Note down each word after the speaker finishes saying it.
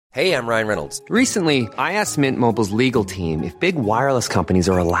Hey, I'm Ryan Reynolds. Recently, I asked Mint Mobile's legal team if big wireless companies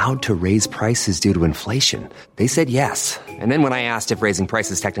are allowed to raise prices due to inflation. They said yes. And then when I asked if raising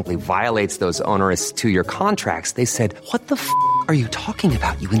prices technically violates those onerous two-year contracts, they said, "What the f*** are you talking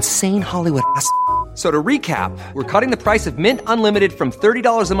about, you insane Hollywood ass?" So to recap, we're cutting the price of Mint Unlimited from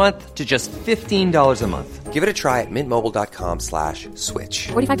 $30 a month to just $15 a month. Give it a try at mintmobile.com/switch.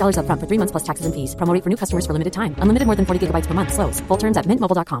 $45 up front for 3 months plus taxes and fees. Promo rate for new customers for limited time. Unlimited more than 40 gigabytes per month. Slows full terms at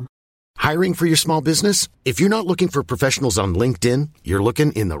mintmobile.com. Hiring for your small business? If you're not looking for professionals on LinkedIn, you're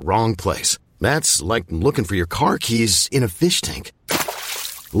looking in the wrong place. That's like looking for your car keys in a fish tank.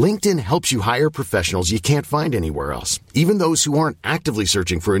 LinkedIn helps you hire professionals you can't find anywhere else, even those who aren't actively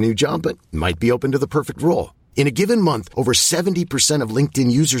searching for a new job but might be open to the perfect role. In a given month, over 70% of LinkedIn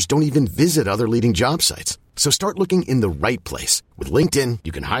users don't even visit other leading job sites. So start looking in the right place. With LinkedIn,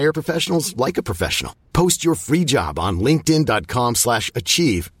 you can hire professionals like a professional. Post your free job on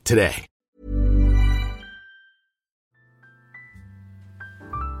linkedin.com/achieve today.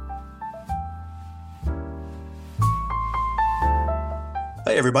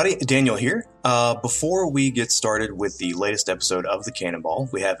 Hey everybody, Daniel here. Before we get started with the latest episode of The Cannonball,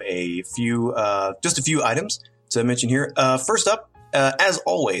 we have just a few items to mention here. First up, as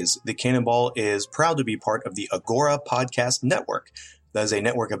always, The Cannonball is proud to be part of the Agora Podcast Network. That is a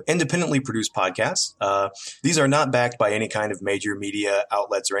network of independently produced podcasts. These are not backed by any kind of major media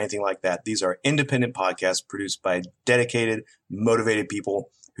outlets or anything like that. These are independent podcasts produced by dedicated, motivated people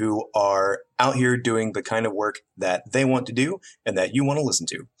who are out here doing the kind of work that they want to do and that you want to listen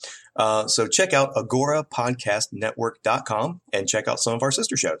to. So check out agorapodcastnetwork.com and check out some of our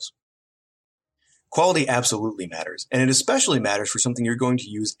sister shows. Quality absolutely matters, and it especially matters for something you're going to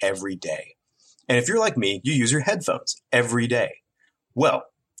use every day. And if you're like me, you use your headphones every day. Well,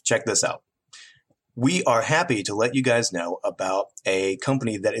 check this out. We are happy to let you guys know about a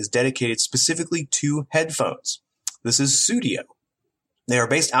company that is dedicated specifically to headphones. This is Sudio. They are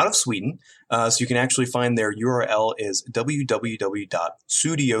based out of Sweden, so you can actually find their URL is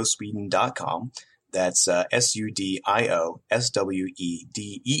www.sudiosweden.com. That's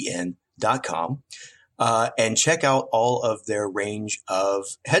SUDIOSWEDEN.com. And check out all of their range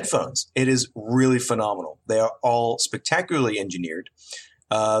of headphones. It is really phenomenal. They are all spectacularly engineered.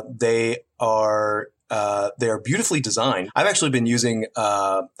 They are beautifully designed. I've actually been using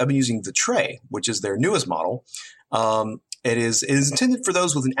the Tray, which is their newest model. It is intended for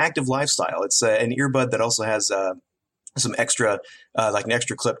those with an active lifestyle. It's an earbud that also has some extra, like an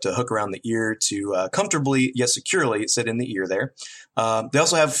extra clip to hook around the ear to comfortably yet securely sit in the ear there. They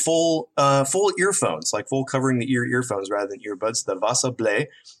also have full earphones, like full covering the ear earphones rather than earbuds, the Vasa Ble.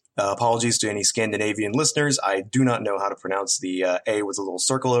 Apologies to any Scandinavian listeners. I do not know how to pronounce the A with a little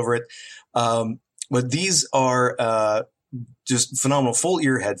circle over it. But these are just phenomenal full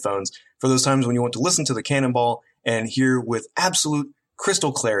ear headphones for those times when you want to listen to the Cannonball and hear with absolute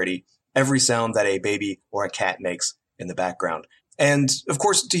crystal clarity every sound that a baby or a cat makes in the background. And of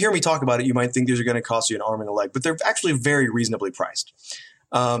course, to hear me talk about it, you might think these are going to cost you an arm and a leg, but they're actually very reasonably priced.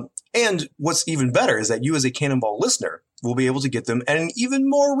 And what's even better is that you as a Cannonball listener will be able to get them at an even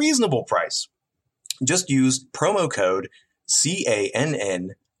more reasonable price. Just use promo code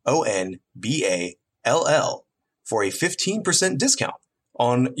CANNONBALL for a 15% discount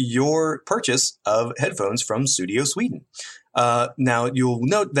on your purchase of headphones from Sudio Sweden. Now, you'll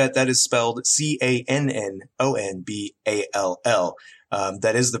note that that is spelled CANNONBALL.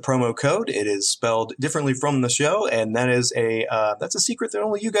 That is the promo code. It is spelled differently from the show, and that is that's a secret that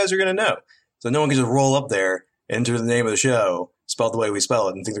only you guys are going to know. So no one can just roll up there, enter the name of the show, spelled the way we spell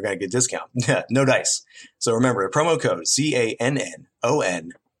it, and think they're going to get a discount. No dice. So remember, promo code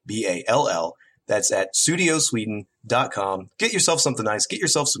CANNONBALL. That's at sudiosweden.com. Get yourself something nice. Get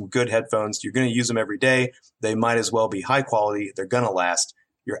yourself some good headphones. You're going to use them every day. They might as well be high quality. They're going to last.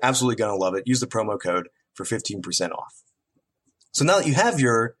 You're absolutely going to love it. Use the promo code for 15% off. So now that you have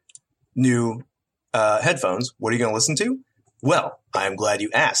your new headphones, what are you going to listen to? Well, I'm glad you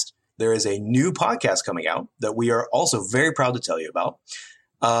asked. There is a new podcast coming out that we are also very proud to tell you about.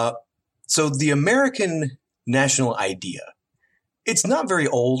 So the American national idea, it's not very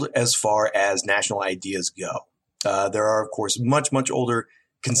old as far as national ideas go. There are, of course, much, much older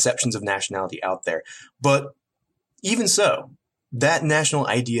conceptions of nationality out there. But even so, that national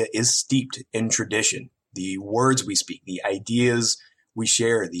idea is steeped in tradition. The words we speak, the ideas we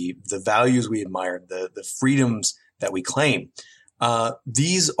share, the values we admire, the freedoms that we claim.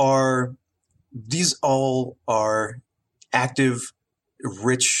 These all are active,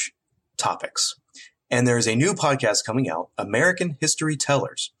 rich topics. And there is a new podcast coming out, American History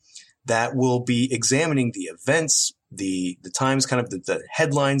Tellers, that will be examining the events, the Times, kind of the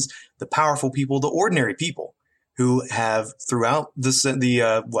headlines, the powerful people, the ordinary people who have throughout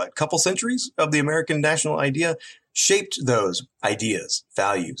the couple centuries of the American national idea shaped those ideas,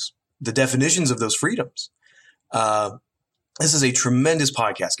 values, the definitions of those freedoms. This is a tremendous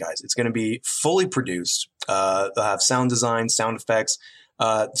podcast, guys. It's going to be fully produced. They'll have sound design, sound effects.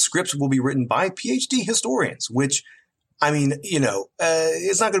 Scripts will be written by PhD historians, which, I mean,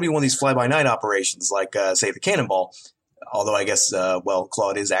 it's not going to be one of these fly-by-night operations like, say, the Cannonball. Although I guess,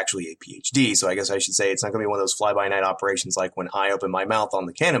 Claude is actually a PhD, so I guess I should say it's not going to be one of those fly-by-night operations like when I open my mouth on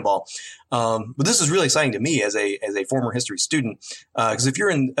the Cannonball. But this is really exciting to me as a former history student, because if you're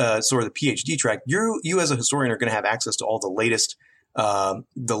in sort of the PhD track, you as a historian are going to have access to all the latest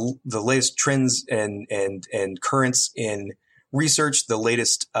the latest trends and currents in research, the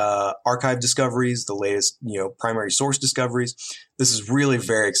latest archive discoveries, the latest primary source discoveries. This is really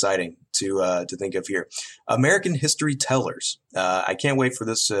very exciting to think of here. American History Tellers. I can't wait for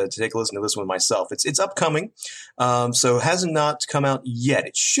this to take a listen to this one myself. It's upcoming, so it hasn't not come out yet.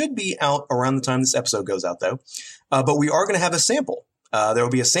 It should be out around the time this episode goes out, though. But we are going to have a sample. There will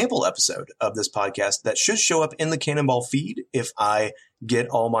be a sample episode of this podcast that should show up in the Cannonball feed if I get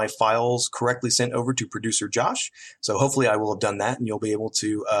all my files correctly sent over to producer Josh. So hopefully I will have done that, and you'll be able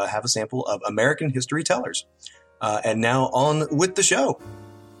to have a sample of American History Tellers. And now on with the show.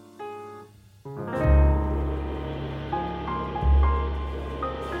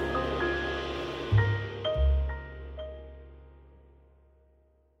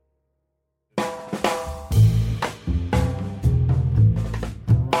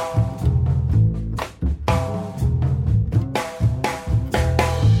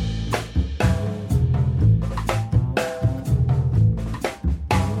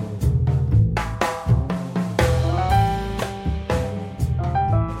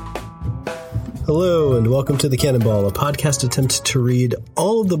 Hello, and welcome to The Cannonball, a podcast attempt to read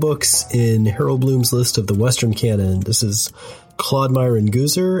all of the books in Harold Bloom's list of the Western canon. This is Claude Myron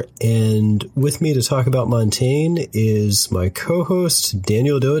Gooser, and with me to talk about Montaigne is my co-host,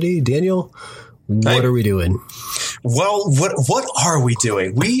 Daniel Doty. Daniel, what are we doing? Well, what are we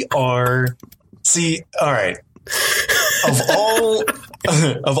doing? We are... See, all right. Of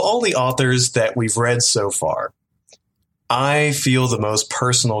all the authors that we've read so far, I feel the most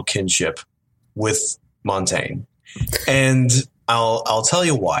personal kinship with Montaigne, and I'll tell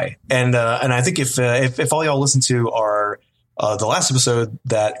you why. And I think if all y'all listen to our the last episode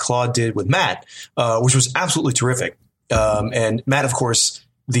that Claude did with Matt, which was absolutely terrific, and Matt, of course,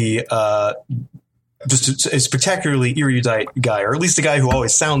 the just a spectacularly erudite guy, or at least a guy who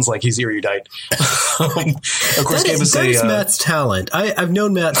always sounds like he's erudite. Of course, gave us Matt's talent. I've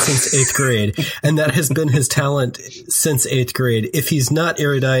known Matt since 8th grade, and that has been his talent since 8th grade. If he's not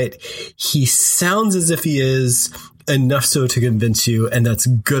erudite, he sounds as if he is, enough so to convince you, and that's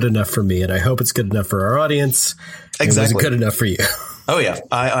good enough for me, and I hope it's good enough for our audience. Exactly. It was good enough for you. Oh yeah,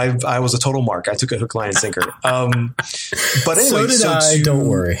 I was a total mark. I took a hook, line, and sinker. But anyway, so did I. Don't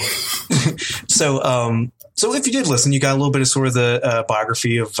worry. So if you did listen, you got a little bit of sort of the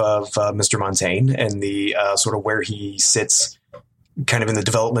biography of Mr. Montaigne and the sort of where he sits, kind of in the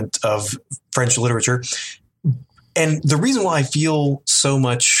development of French literature. And the reason why I feel so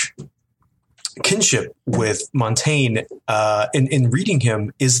much kinship with Montaigne in reading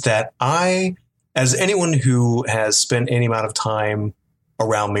him is that I, as anyone who has spent any amount of time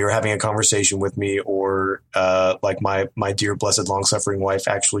around me or having a conversation with me, or like my dear blessed long-suffering wife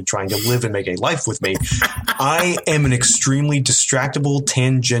actually trying to live and make a life with me, I am an extremely distractible,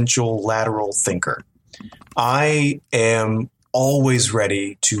 tangential, lateral thinker. I am always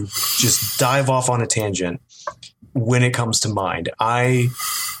ready to just dive off on a tangent when it comes to mind. I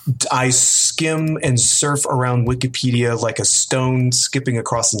skim and surf around Wikipedia like a stone skipping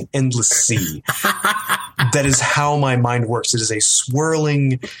across an endless sea. That is how my mind works. It is a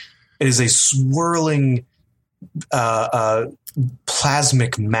swirling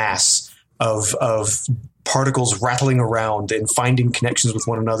plasmic mass of particles rattling around and finding connections with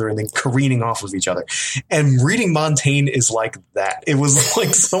one another and then careening off of each other. And reading Montaigne is like that. It was like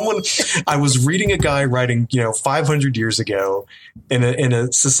I was reading a guy writing, 500 years ago in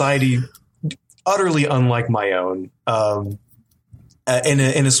a society utterly unlike my own,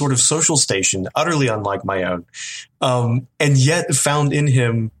 in a sort of social station utterly unlike my own, and yet found in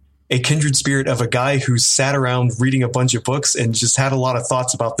him a kindred spirit of a guy who sat around reading a bunch of books and just had a lot of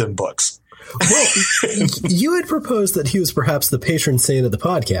thoughts about them books. Well, you had proposed that he was perhaps the patron saint of the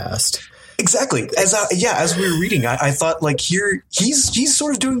podcast. Exactly. As we were reading, I thought like here he's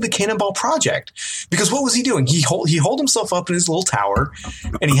sort of doing the Cannonball Project, because what was he doing? He holed himself up in his little tower,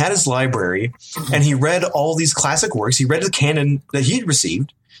 and he had his library, and he read all these classic works. He read the canon that he had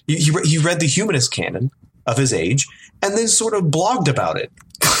received. He read the humanist canon of his age, and then sort of blogged about it.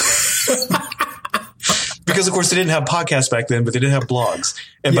 Because, of course, they didn't have podcasts back then, but they did have blogs.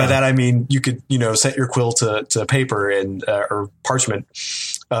 And by that, I mean, you could, set your quill to paper and or parchment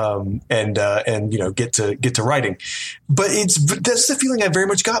and get to writing. But that's the feeling I very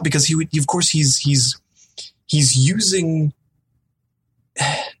much got, because he's using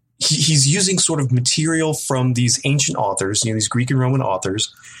sort of material from these ancient authors, these Greek and Roman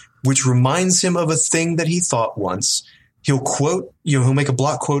authors, which reminds him of a thing that he thought once. He'll quote, he'll make a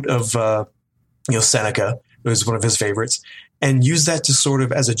block quote of Seneca, who was one of his favorites, and use that to sort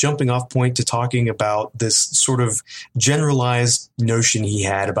of as a jumping off point to talking about this sort of generalized notion he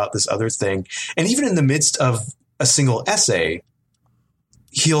had about this other thing. And even in the midst of a single essay,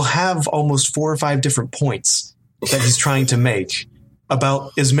 he'll have almost 4 or 5 different points that he's trying to make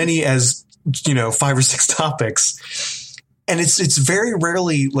about as many as, 5 or 6 topics. And it's very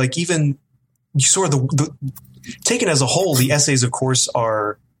rarely, like, even sort of the taken as a whole, the essays, of course,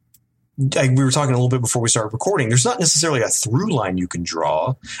 are, we were talking a little bit before we started recording, there's not necessarily a through line you can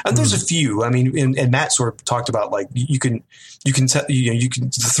draw. And there's a few. I mean, and Matt sort of talked about, like, the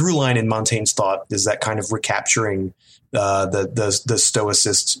through line in Montaigne's thought is that kind of recapturing the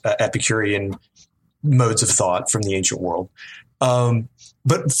Stoicist Epicurean modes of thought from the ancient world.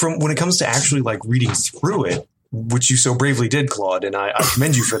 But from when it comes to actually like reading through it, which you so bravely did, Claude, and I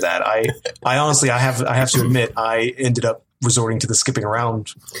commend you for that. I honestly, I have to admit, I ended up resorting to the skipping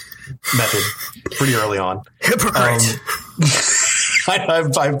around method pretty early on. Hypocrite.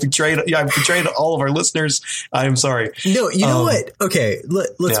 I've betrayed all of our listeners. I'm sorry. No, you know what? Okay,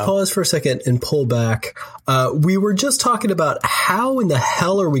 let's pause for a second and pull back. We were just talking about how in the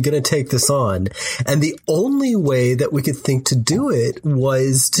hell are we going to take this on? And the only way that we could think to do it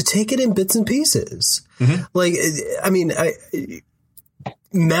was to take it in bits and pieces. Mm-hmm. Like, I mean,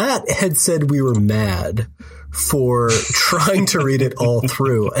 Matt had said we were mad for trying to read it all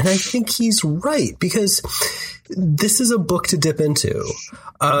through. And I think he's right, because this is a book to dip into.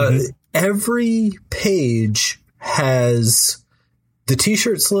 Every page has the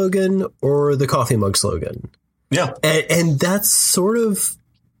t-shirt slogan or the coffee mug slogan. Yeah. And that's sort of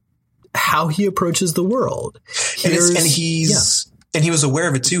how he approaches the world. And he was aware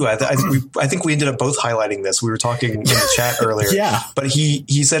of it too. I think we ended up both highlighting this. We were talking in the chat earlier. Yeah. But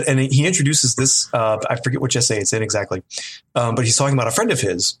he said, and he introduces this, I forget which essay it's in exactly. But he's talking about a friend of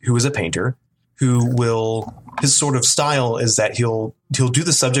his who is a painter, his sort of style is that he'll do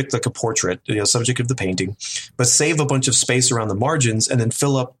the subject like a portrait, subject of the painting, but save a bunch of space around the margins and then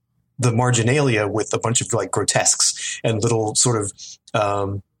fill up the marginalia with a bunch of like grotesques and little sort of,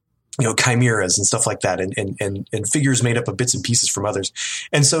 chimeras and stuff like that, and figures made up of bits and pieces from others.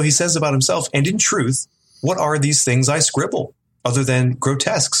 And so he says about himself, and in truth, what are these things I scribble other than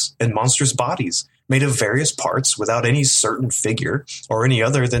grotesques and monstrous bodies made of various parts without any certain figure or any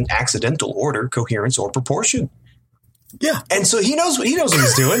other than accidental order, coherence, or proportion? Yeah. And so he knows what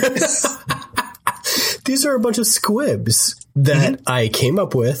he's doing. These are a bunch of squibs that I came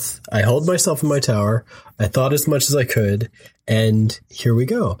up with. I held myself in my tower. I thought as much as I could, and here we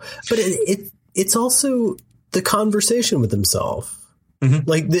go. But it's also the conversation with himself. Mm-hmm.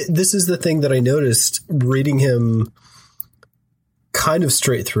 Like this is the thing that I noticed reading him kind of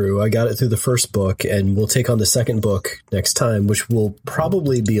straight through. I got it through the first book, and we'll take on the second book next time, which will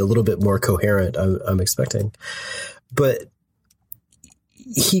probably be a little bit more coherent, I'm expecting. But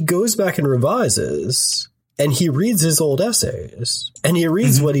he goes back and revises, and he reads his old essays, and he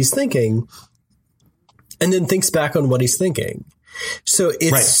reads what he's thinking, and then thinks back on what he's thinking. So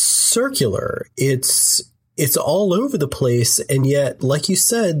it's circular. It's all over the place. And yet, like you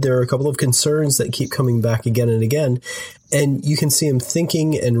said, there are a couple of concerns that keep coming back again and again. And you can see him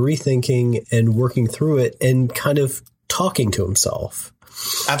thinking and rethinking and working through it and kind of talking to himself.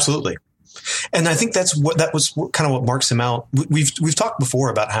 Absolutely. And I think that was kind of what marks him out. We've talked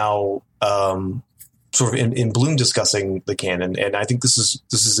before about how, sort of in Bloom discussing the canon. And I think this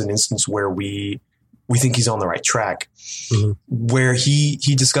is an instance where we think he's on the right track, where he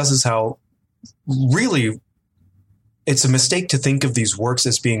discusses how really it's a mistake to think of these works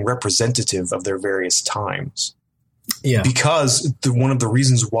as being representative of their various times. Yeah. Because one of the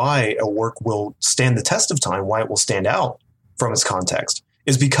reasons why a work will stand the test of time, why it will stand out from its context,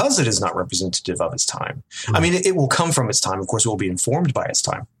 is because it is not representative of its time. I mean, it will come from its time. Of course, it will be informed by its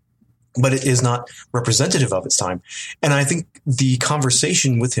time. but it is not representative of its time. And I think the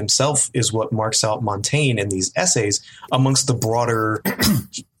conversation with himself is what marks out Montaigne in these essays amongst the broader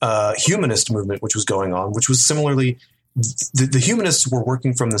humanist movement, which was going on, which was similarly, the humanists were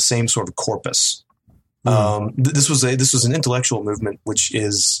working from the same sort of corpus. This was an intellectual movement, which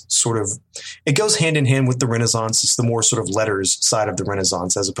is sort of, it goes hand in hand with the Renaissance. It's the more sort of letters side of the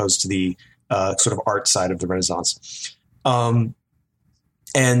Renaissance as opposed to the sort of art side of the Renaissance.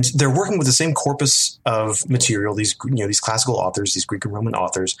 And they're working with the same corpus of material, these classical authors, these Greek and Roman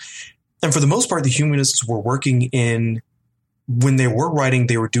authors. And for the most part, the humanists were working when they were writing,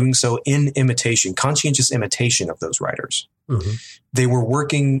 they were doing so in imitation, conscientious imitation of those writers. Mm-hmm. They were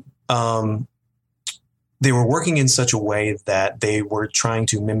working in such a way that they were trying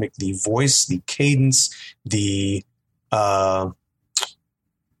to mimic the voice, the cadence, the what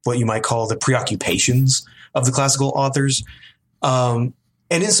you might call the preoccupations of the classical authors. And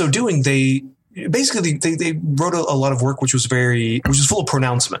in so doing, they wrote a lot of work which was full of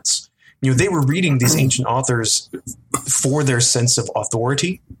pronouncements. They were reading these ancient authors for their sense of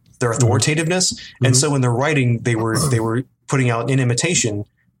authority, their authoritativeness, and so in their writing, they were putting out in imitation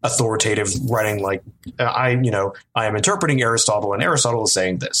authoritative writing, like I am interpreting Aristotle, and Aristotle is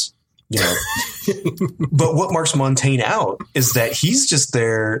saying this. But what marks Montaigne out is that he's just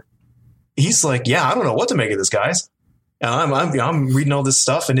there. He's like, yeah, I don't know what to make of this, guys. And I'm reading all this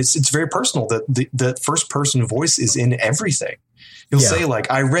stuff, and it's very personal. The first person voice is in everything. He'll say, like,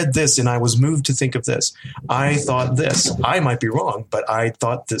 I read this and I was moved to think of this. I thought this. I might be wrong, but I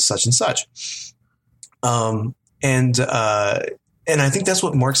thought this such and such. And I think that's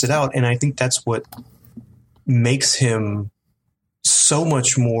what marks it out, and I think that's what makes him so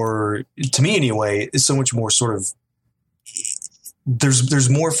much more, to me anyway, is so much more sort of. There's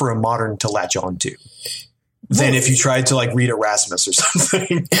more for a modern to latch on to. Than if you tried to like read Erasmus or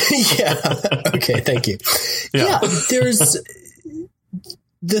something. Yeah. Okay. Thank you. Yeah. There's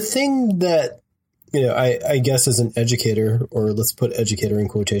the thing that, I guess as an educator, or let's put educator in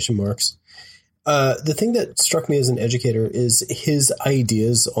quotation marks. The thing that struck me as an educator is his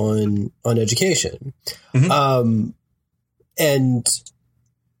ideas on education. Mm-hmm. And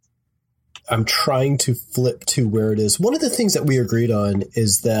I'm trying to flip to where it is. One of the things that we agreed on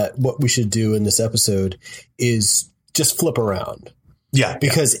is that what we should do in this episode is just flip around. Yeah.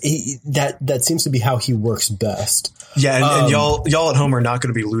 Because that seems to be how he works best. Yeah. And y'all at home are not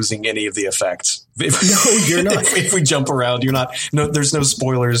going to be losing any of the effects. No, you're not. If we jump around, you're not. No, there's no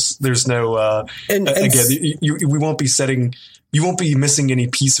spoilers. There's no, we won't be setting, you won't be missing any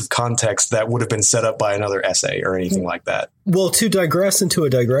piece of context that would have been set up by another essay or anything like that. Well, to digress into a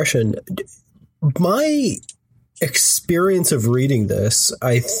digression, my experience of reading this,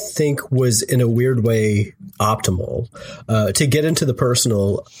 I think, was in a weird way optimal. To get into the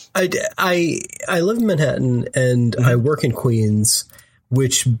personal, I live in Manhattan and I work in Queens,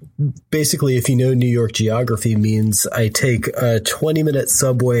 which basically, if you know New York geography, means I take a 20-minute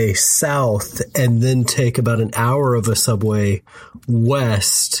subway south and then take about an hour of a subway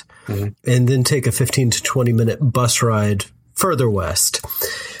west, and then take a 15 to 20-minute bus ride further west.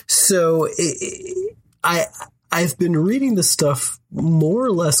 So I've been reading this stuff more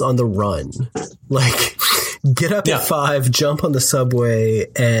or less on the run, like get up at 5, jump on the subway,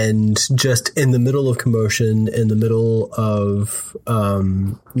 and just in the middle of commotion, in the middle of,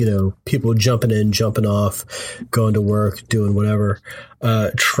 people jumping in, jumping off, going to work, doing whatever,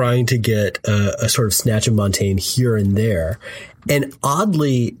 trying to get a sort of snatch of Montaigne here and there. And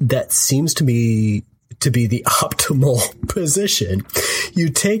oddly, that seems to me to be the optimal position. You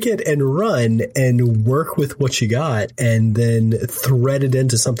take it and run and work with what you got and then thread it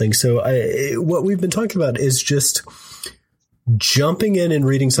into something. So what we've been talking about is just jumping in and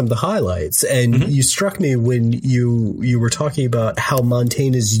reading some of the highlights. And you struck me when you were talking about how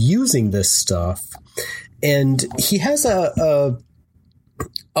Montaigne is using this stuff. And he has an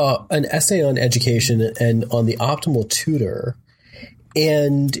essay on education and on the optimal tutor.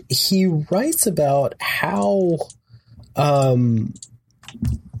 And he writes about how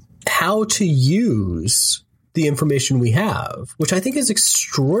to use the information we have, which I think is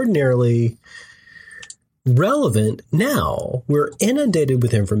extraordinarily relevant now. We're inundated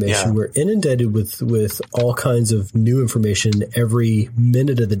with information. Yeah. We're inundated with all kinds of new information every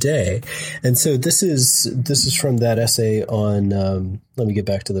minute of the day. And so this is from that essay on, let me get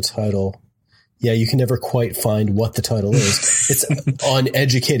back to the title. Yeah, you can never quite find what the title is. It's on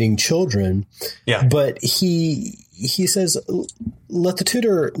educating children. Yeah. But he says, let the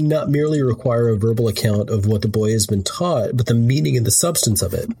tutor not merely require a verbal account of what the boy has been taught, but the meaning and the substance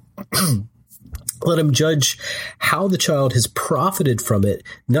of it. Let him judge how the child has profited from it,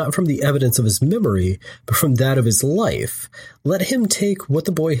 not from the evidence of his memory, but from that of his life. Let him take what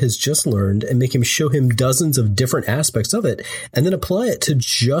the boy has just learned and make him show him dozens of different aspects of it, and then apply it to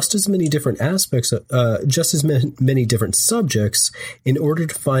just as many different different subjects in order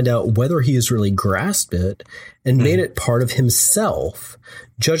to find out whether he has really grasped it and made it part of himself,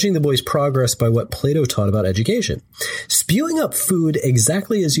 judging the boy's progress by what Plato taught about education. Spewing up food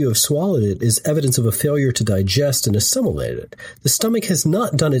exactly as you have swallowed it is evidence of a failure to digest and assimilate it. The stomach has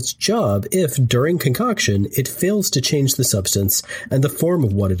not done its job if, during concoction, it fails to change the substance and the form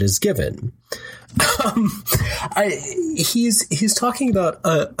of what it is given. He's talking about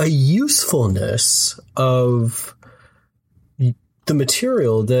a usefulness of the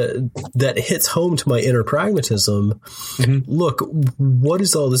material that hits home to my inner pragmatism. Mm-hmm. Look, what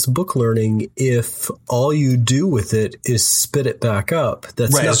is all this book learning if all you do with it is spit it back up?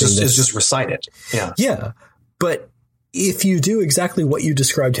 That's right. Nothing. It's just recite it. Yeah. Yeah. But if you do exactly what you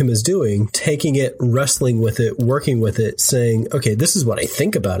described him as doing, taking it, wrestling with it, working with it, saying, okay, this is what I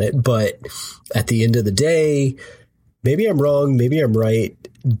think about it, but at the end of the day, maybe I'm wrong, maybe I'm right.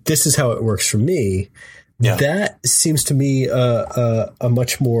 This is how it works for me. Yeah. That seems to me a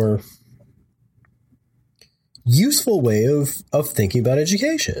much more useful way of thinking about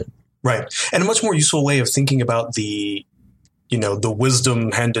education. Right. And a much more useful way of thinking about the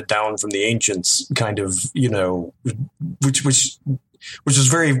wisdom handed down from the ancients kind of, which was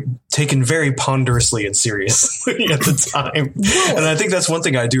taken very ponderously and seriously at the time. And I think that's one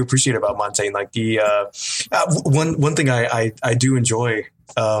thing I do appreciate about Montaigne. Like one thing I do enjoy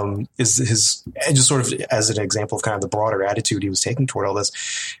is his, and just sort of as an example of kind of the broader attitude he was taking toward all this,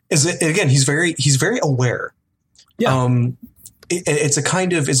 is that, again, he's very aware. Yeah. It's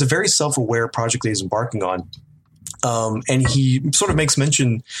a very self-aware project that he's embarking on. And he sort of makes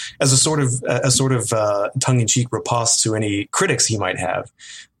mention as a sort of tongue-in-cheek riposte to any critics he might have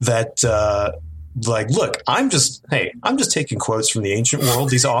that, look, I'm just taking quotes from the ancient world,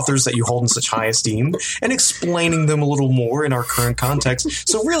 these authors that you hold in such high esteem, and explaining them a little more in our current context.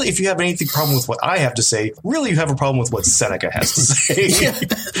 So really, if you have anything problem with what I have to say, really you have a problem with what Seneca has to say,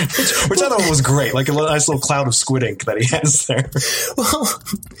 which I thought was great. Like a nice little cloud of squid ink that he has there. Well,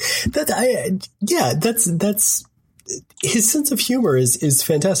 that's his sense of humor is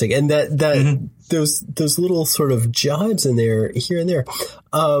fantastic. And that mm-hmm. those little sort of jibes in there here and there.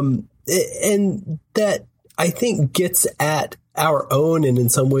 And that I think gets at our own and in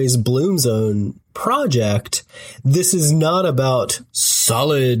some ways Bloom's own project. This is not about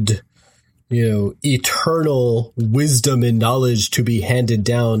solid, eternal wisdom and knowledge to be handed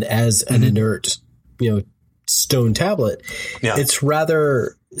down as an mm-hmm. inert, stone tablet. Yeah. It's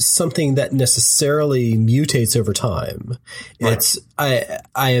rather something that necessarily mutates over time. Right. It's, I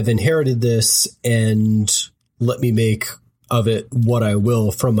have inherited this and let me make of it what I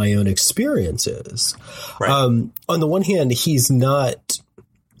will from my own experiences. Right. On the one hand,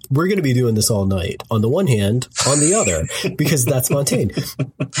 we're going to be doing this all night. On the one hand, on the other, because that's Montaigne.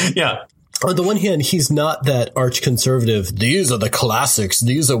 Yeah. On the one hand, he's not that arch conservative. These are the classics.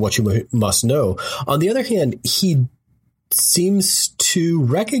 These are what you must know. On the other hand, he seems to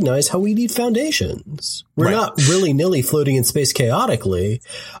recognize how we need foundations. We're not willy-nilly floating in space chaotically.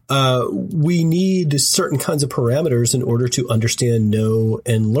 We need certain kinds of parameters in order to understand, know,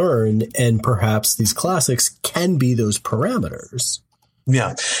 and learn, and perhaps these classics can be those parameters.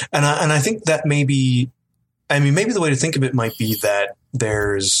 Yeah. And I think that maybe the way to think of it might be that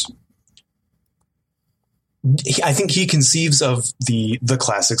I think he conceives of the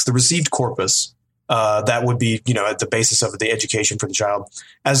classics, the received corpus, that would be, at the basis of the education for the child,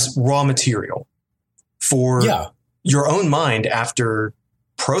 as raw material for your own mind after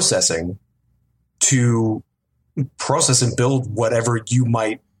processing to process and build whatever you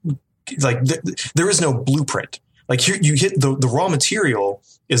might like. There is no blueprint. Like here, you hit the raw material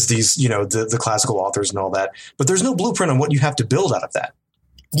is these, the classical authors and all that, but there's no blueprint on what you have to build out of that.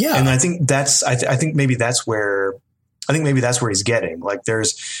 Yeah. And I think I think maybe that's where he's getting. Like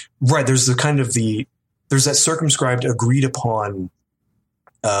there's that circumscribed, agreed upon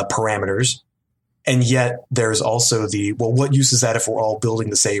parameters. And yet there's also what use is that if we're all building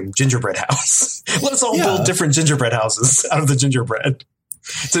the same gingerbread house? Let's all build different gingerbread houses out of the gingerbread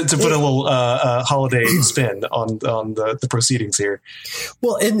to put a little holiday spin on the proceedings here.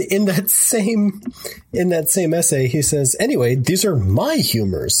 Well, in that same essay, he says, anyway, these are my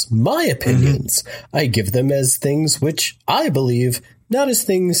humors, my opinions. Mm-hmm. I give them as things which I believe not as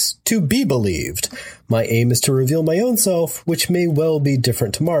things to be believed. My aim is to reveal my own self, which may well be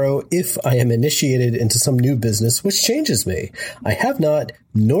different tomorrow if I am initiated into some new business which changes me. I have not,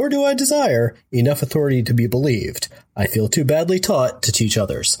 nor do I desire, enough authority to be believed. I feel too badly taught to teach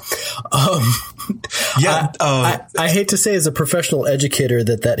others. I hate to say as a professional educator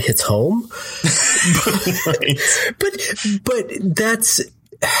that hits home, but that's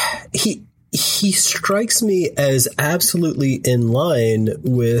he strikes me as absolutely in line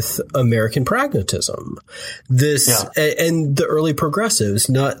with American pragmatism. And the early progressives,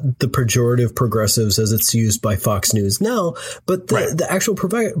 not the pejorative progressives as it's used by Fox News now, but the actual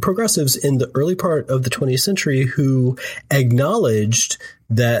progressives in the early part of the 20th century who acknowledged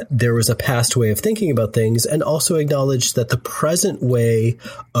that there was a past way of thinking about things and also acknowledged that the present way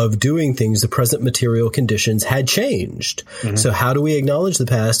of doing things, the present material conditions had changed. Mm-hmm. So how do we acknowledge the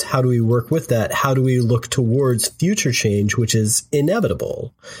past? How do we work with that? How do we look towards future change, which is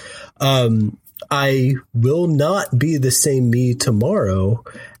inevitable? I will not be the same me tomorrow.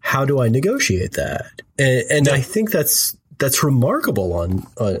 How do I negotiate that? And I think that's remarkable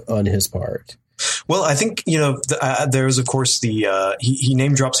on his part. Well, I think, there's, of course, he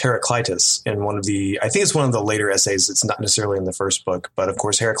name drops Heraclitus in one of I think it's one of the later essays. It's not necessarily in the first book, but of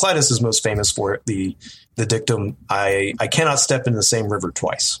course, Heraclitus is most famous for the dictum, I cannot step in the same river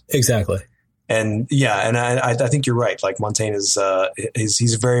twice. Exactly. And I think you're right. Like Montaigne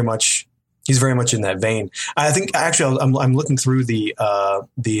he's very much in that vein. I think actually I'm looking through the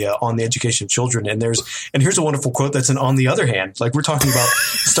On the Education of Children, and here's a wonderful quote that's an on the other hand. Like we're talking about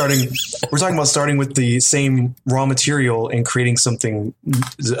starting with the same raw material and creating something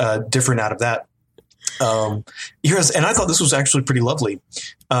different out of that. And I thought this was actually pretty lovely.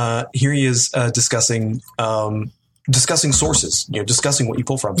 Here he is discussing sources, discussing what you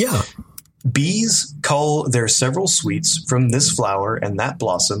pull from. Yeah. Bees cull their several sweets from this flower and that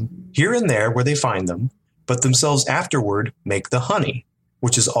blossom, here and there where they find them, but themselves afterward make the honey,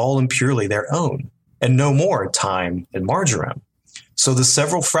 which is all and purely their own, and no more thyme and marjoram. So the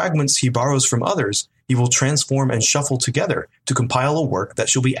several fragments he borrows from others, he will transform and shuffle together to compile a work that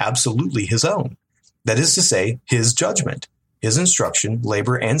shall be absolutely his own. That is to say, his judgment, his instruction,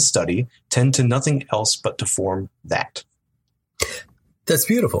 labor, and study tend to nothing else but to form that. That's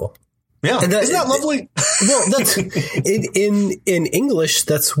beautiful. Yeah, isn't that lovely? Well, that's in English.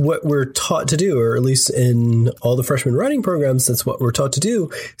 That's what we're taught to do, or at least in all the freshman writing programs, that's what we're taught to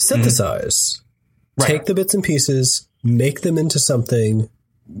do. Synthesize, take the bits and pieces, make them into something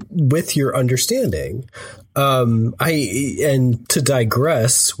with your understanding. And to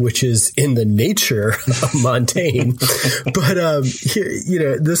digress, which is in the nature of Montaigne, but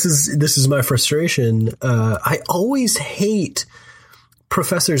here, this is my frustration. I always hate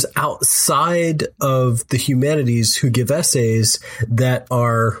professors outside of the humanities who give essays that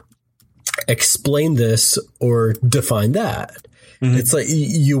are explain this or define that. Mm-hmm. It's like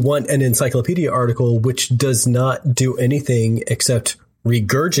you want an encyclopedia article which does not do anything except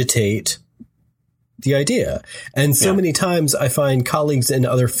regurgitate the idea. And so many times I find colleagues in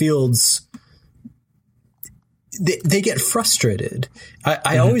other fields, they get frustrated.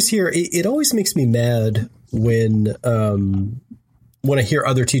 I always hear, it always makes me mad when I hear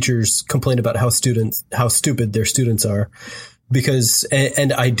other teachers complain about how stupid their students are, because,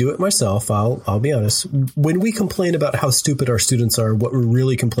 and I do it myself. I'll be honest. When we complain about how stupid our students are, what we're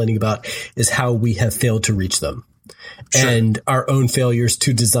really complaining about is how we have failed to reach them. Sure. And our own failures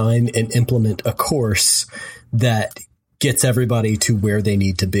to design and implement a course that gets everybody to where they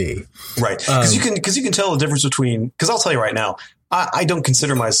need to be. Right. Because you can tell the difference between, because I'll tell you right now, I don't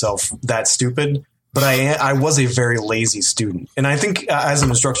consider myself that stupid. But I was a very lazy student. And I think as an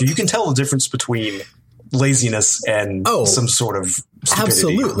instructor, you can tell the difference between laziness and some sort of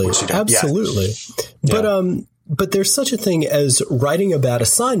stupidity. Absolutely. Yeah. But there's such a thing as writing a bad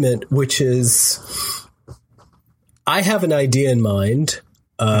assignment, which is, I have an idea in mind.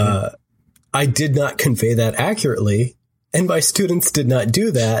 I did not convey that accurately, and my students did not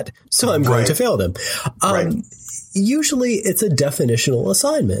do that, so I'm going to fail them. Usually it's a definitional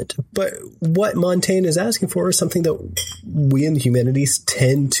assignment, but what Montaigne is asking for is something that we in the humanities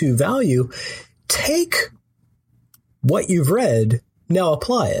tend to value. Take what you've read, now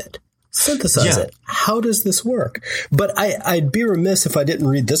apply it, synthesize it. How does this work? But I'd be remiss if I didn't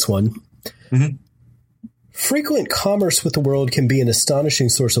read this one. Mm-hmm. Frequent commerce with the world can be an astonishing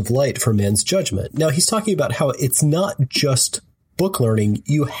source of light for man's judgment. Now, he's talking about how it's not just book learning.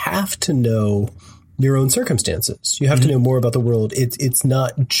 You have to know your own circumstances. You have to know more about the world. It's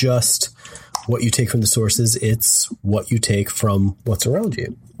not just what you take from the sources. It's what you take from what's around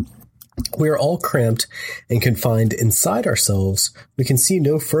you. We are all cramped and confined inside ourselves. We can see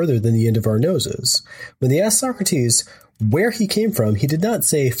no further than the end of our noses. When they asked Socrates where he came from, he did not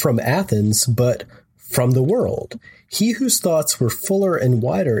say from Athens, but from the world. He whose thoughts were fuller and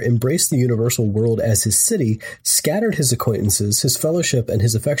wider embraced the universal world as his city, scattered his acquaintances, his fellowship, and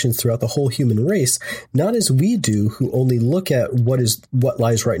his affections throughout the whole human race, not as we do, who only look at what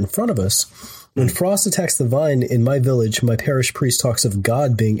lies right in front of us. When frost attacks the vine in my village, my parish priest talks of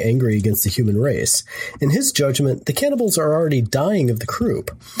God being angry against the human race. In his judgment, the cannibals are already dying of the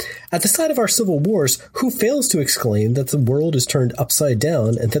croup. At the site of our civil wars, who fails to exclaim that the world is turned upside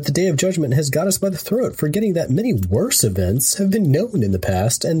down and that the day of judgment has got us by the throat, forgetting that many worse events have been known in the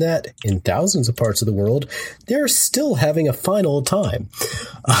past and that, in thousands of parts of the world, they're still having a fine old time. So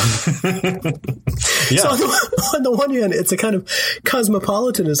on the one hand, it's a kind of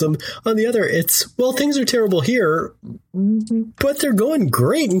cosmopolitanism. On the other, it's, well, things are terrible here, but they're going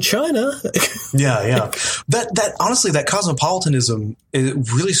great in China. Yeah. That honestly, that cosmopolitanism, it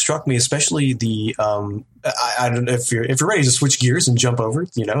really struck me, especially the, I don't know if you're ready to switch gears and jump over,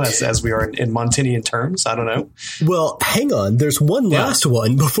 as we are in Montaignean terms. I don't know. Well, hang on. There's one last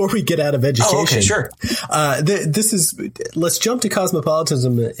one before we get out of education. Oh, okay, sure. Let's jump to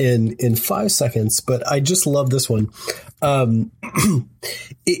cosmopolitanism in 5 seconds, but I just love this one.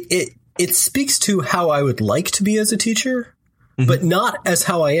 It speaks to how I would like to be as a teacher, but not as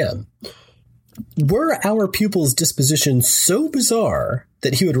how I am. Were our pupil's disposition so bizarre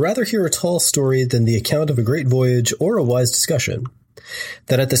that he would rather hear a tall story than the account of a great voyage or a wise discussion?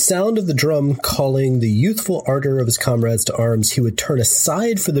 That at the sound of the drum calling the youthful ardor of his comrades to arms, he would turn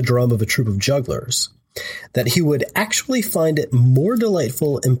aside for the drum of a troop of jugglers? That he would actually find it more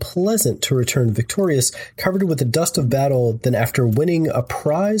delightful and pleasant to return victorious, covered with the dust of battle, than after winning a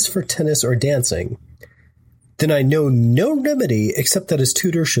prize for tennis or dancing? Then I know no remedy except that his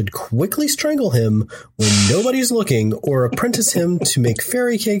tutor should quickly strangle him when nobody's looking, or apprentice him to make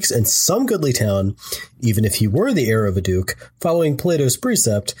fairy cakes in some goodly town, even if he were the heir of a duke, following Plato's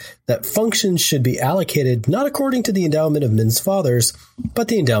precept that functions should be allocated not according to the endowment of men's fathers, but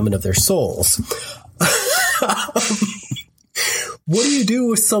the endowment of their souls. What do you do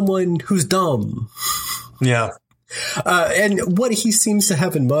with someone who's dumb? Yeah. And what he seems to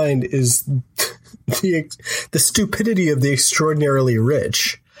have in mind is the stupidity of the extraordinarily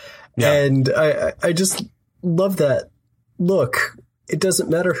rich. Yeah. And I just love that. Look, it doesn't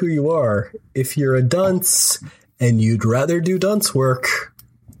matter who you are. If you're a dunce and you'd rather do dunce work,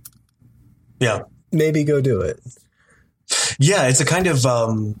 maybe go do it. Yeah, it's a kind of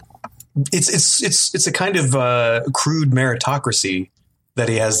it's a kind of crude meritocracy that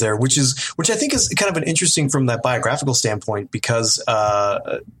he has there, which I think is kind of an interesting from that biographical standpoint, because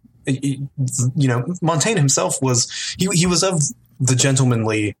Montaigne himself was he was of the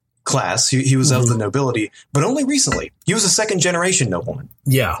gentlemanly class. He was of the nobility, but only recently. He was a second generation nobleman.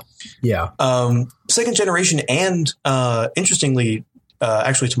 Yeah. Second generation, and interestingly,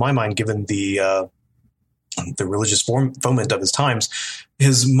 actually, to my mind, given the religious foment of his times,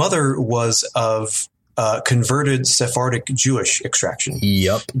 his mother was of converted Sephardic Jewish extraction.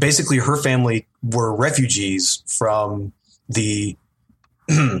 Yep. Basically, her family were refugees from the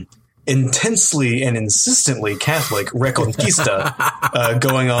intensely and insistently Catholic Reconquista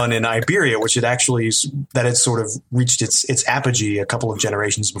going on in Iberia, which had sort of reached its apogee a couple of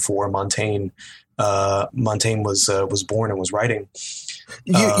generations before Montaigne was born and was writing.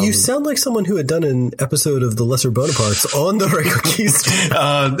 You sound like someone who had done an episode of The Lesser Bonapartes on the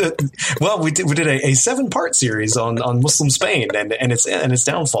Reconquista. Well, we did a 7-part series on Muslim Spain and its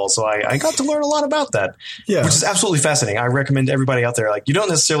downfall. So I got to learn a lot about that, which is absolutely fascinating. I recommend everybody out there, you don't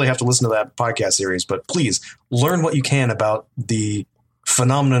necessarily have to listen to that podcast series, but please learn what you can about the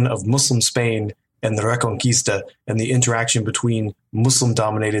phenomenon of Muslim Spain and the Reconquista and the interaction between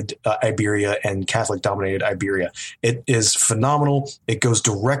Muslim-dominated Iberia and Catholic-dominated Iberia. It is phenomenal. It goes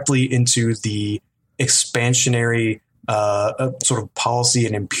directly into the expansionary sort of policy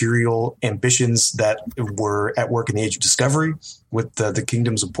and imperial ambitions that were at work in the Age of Discovery with the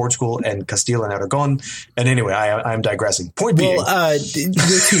kingdoms of Portugal and Castile and Aragon. And anyway, I'm digressing. Point being. Well,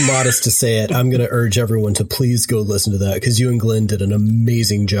 you're too modest to say it. I'm going to urge everyone to please go listen to that, because you and Glenn did an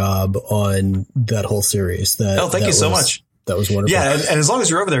amazing job on that whole series. Thank you so much. That was wonderful. Yeah, and as long as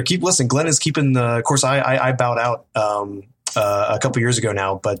you're over there, keep listening. Glenn is keeping of course, I bowed out a couple years ago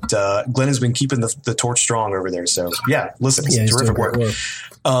now, but Glenn has been keeping the torch strong over there. So yeah, listen, it's terrific work.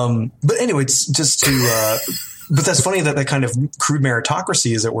 But anyway, it's just to, but that's funny that kind of crude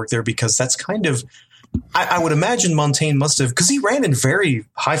meritocracy is at work there, because that's kind of, I would imagine Montaigne must have, because he ran in very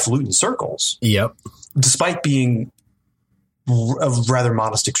highfalutin circles. Yep. Despite being of rather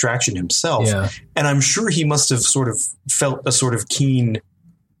modest extraction himself. Yeah. And I'm sure he must have sort of felt a sort of keen,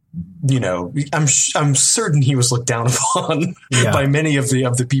 you know, I'm certain he was looked down upon by many of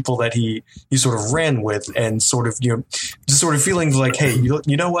the people that he sort of ran with, and sort of, you know, just sort of feeling like, hey,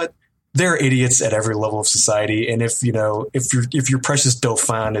 you know what? There are idiots at every level of society. And if your precious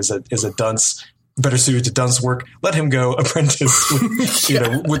Dauphin is a dunce, better suited to dunce work, let him go apprentice with, you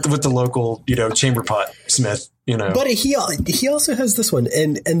know, with the local, you know, chamber pot smith, you know. But he also has this one,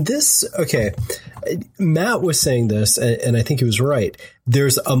 and this, okay, Matt was saying this, and I think he was right.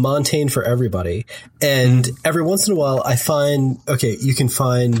 There's a Montaigne for everybody. And every once in a while I find, okay, you can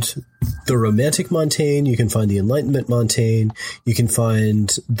find the Romantic Montaigne, you can find the Enlightenment Montaigne, you can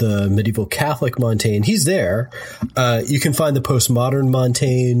find the medieval Catholic Montaigne. He's there. You can find the postmodern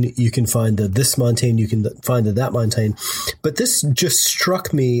Montaigne, you can find the this Montaigne, you can find the that Montaigne. But this just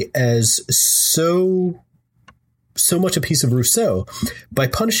struck me as so much a piece of Rousseau. By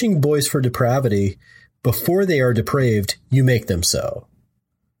punishing boys for depravity before they are depraved, you make them so.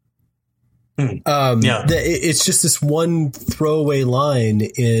 It's just this one throwaway line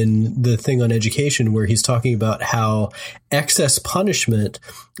in the thing on education where he's talking about how excess punishment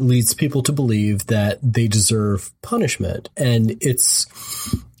leads people to believe that they deserve punishment. And it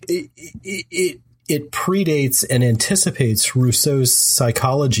predates and anticipates Rousseau's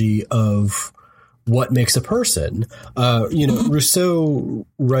psychology of what makes a person. You know, Rousseau,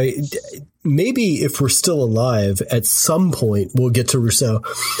 right? Maybe if we're still alive at some point, we'll get to Rousseau.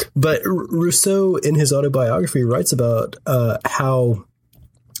 But Rousseau, in his autobiography, writes about how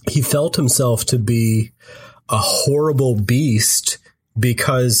he felt himself to be a horrible beast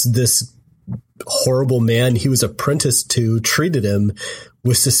because this horrible man he was apprenticed to treated him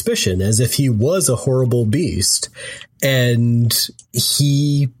with suspicion, as if he was a horrible beast. And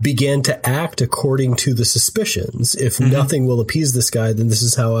he began to act according to the suspicions. If nothing will appease this guy, then this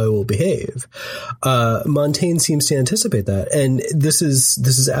is how I will behave. Montaigne seems to anticipate that. And this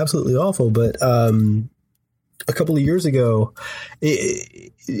is absolutely awful. But a couple of years ago,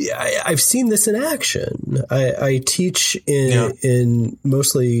 I've seen this in action. I teach in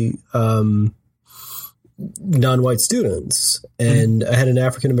mostly non-white students, and I had an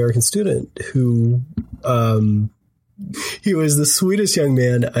African-American student who he was the sweetest young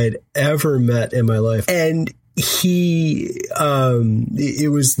man I'd ever met in my life. And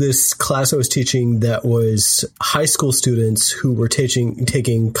it was this class I was teaching that was high school students who were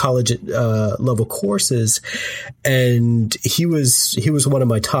taking college level courses. And he was one of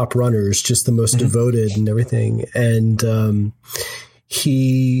my top runners, just the most devoted and everything. And,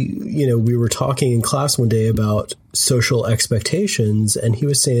 we were talking in class one day about social expectations, and he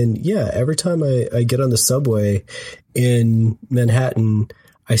was saying, yeah, every time I get on the subway in Manhattan,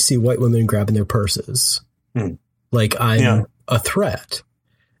 I see white women grabbing their purses. Like I'm a threat.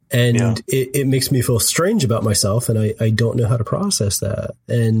 And it makes me feel strange about myself, and I don't know how to process that.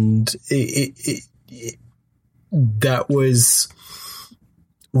 And that was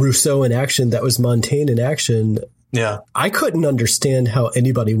Rousseau in action. That was Montaigne in action. Yeah. I couldn't understand how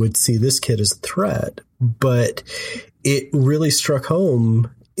anybody would see this kid as a threat, but it really struck home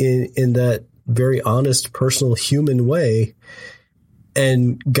in that very honest, personal, human way.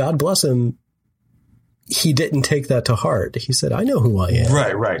 And God bless him, he didn't take that to heart. He said, I know who I am.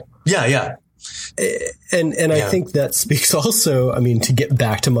 Right. Yeah. And I think that speaks also, I mean, to get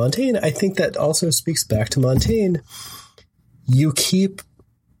back to Montaigne, I think that also speaks back to Montaigne. You keep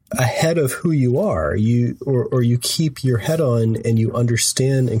ahead of who you are, you keep your head on, and you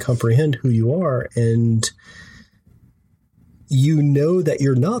understand and comprehend who you are, and you know that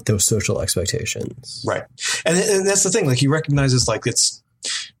you're not those social expectations. Right. And that's the thing. Like, he recognizes, like, it's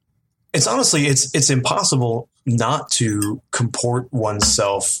honestly, it's impossible not to comport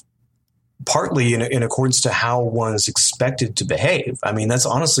oneself partly in accordance to how one is expected to behave. I mean, that's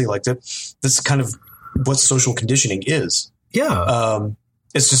honestly like that's kind of what social conditioning is. Yeah.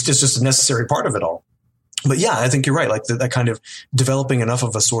 It's just a necessary part of it all. But yeah, I think you're right. Like that kind of developing enough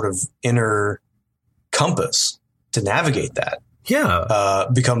of a sort of inner compass to navigate that. Yeah.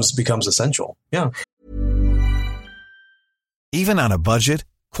 Becomes essential. Yeah. Even on a budget,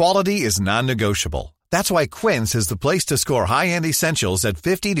 quality is non-negotiable. That's why Quince is the place to score high-end essentials at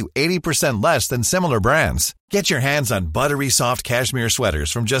 50 to 80% less than similar brands. Get your hands on buttery soft cashmere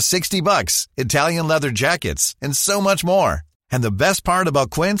sweaters from just $60, Italian leather jackets, and so much more. And the best part about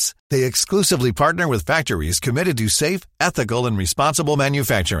Quince, they exclusively partner with factories committed to safe, ethical, and responsible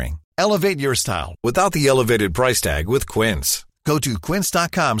manufacturing. Elevate your style without the elevated price tag with Quince. Go to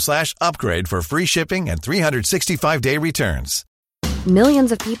quince.com/upgrade for free shipping and 365-day returns.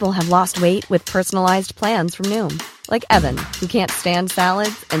 Millions of people have lost weight with personalized plans from Noom. Like Evan, who can't stand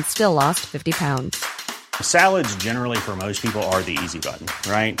salads and still lost 50 pounds. Salads generally for most people are the easy button,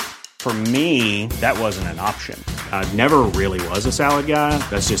 right? For me, that wasn't an option. I never really was a salad guy.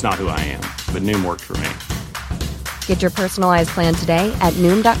 That's just not who I am. But Noom worked for me. Get your personalized plan today at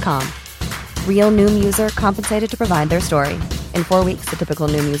Noom.com. Real Noom user compensated to provide their story. In 4 weeks, the typical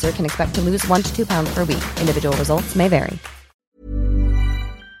Noom user can expect to lose 1 to 2 pounds per week. Individual results may vary.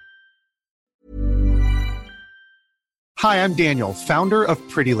 Hi, I'm Daniel, founder of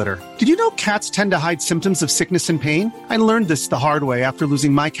Pretty Litter. Did you know cats tend to hide symptoms of sickness and pain? I learned this the hard way after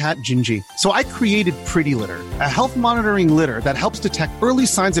losing my cat, Gingy. So I created Pretty Litter, a health monitoring litter that helps detect early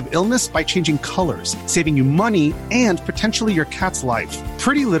signs of illness by changing colors, saving you money and potentially your cat's life.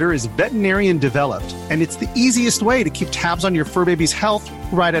 Pretty Litter is veterinarian developed, and it's the easiest way to keep tabs on your fur baby's health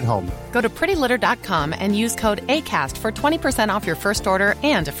right at home. Go to prettylitter.com and use code ACAST for 20% off your first order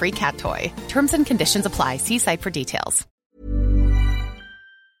and a free cat toy. Terms and conditions apply. See site for details.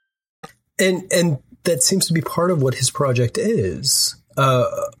 And that seems to be part of what his project is.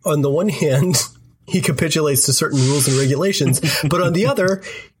 On the one hand, he capitulates to certain rules and regulations, but on the other,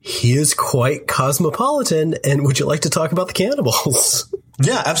 he is quite cosmopolitan. And would you like to talk about the cannibals?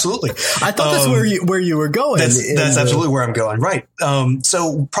 Yeah, absolutely. I thought that's where you were going. That's absolutely where I'm going. Right.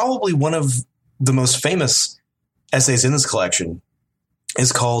 So probably one of the most famous essays in this collection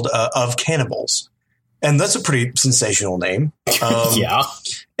is called Of Cannibals. And that's a pretty sensational name. Yeah.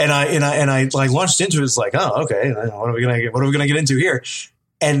 And I like launched into it. It's like, oh, okay. What are we gonna get into here?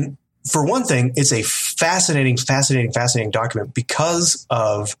 And for one thing, it's a fascinating document because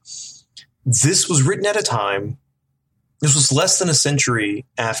of this was written at a time. This was less than a century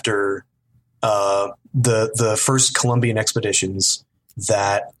after the first Columbian expeditions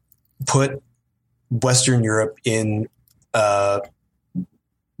that put Western Europe in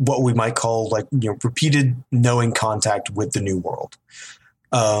what we might call repeated knowing contact with the New World.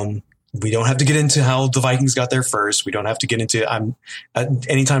 We don't have to get into how the Vikings got there first. We don't have to get into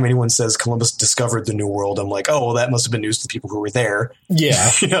anytime anyone says Columbus discovered the New World, I'm like, oh, well, that must have been news to the people who were there.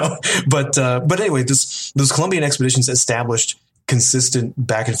 Yeah. But anyway, those Columbian expeditions established consistent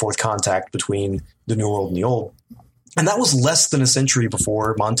back and forth contact between the New World and the Old. And that was less than a century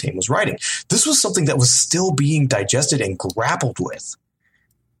before Montaigne was writing. This was something that was still being digested and grappled with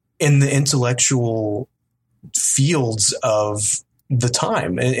in the intellectual fields of the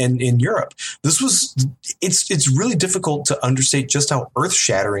time and in Europe. It's really difficult to understate just how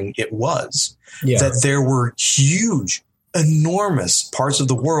earth-shattering it was. Yeah. That there were huge, enormous parts of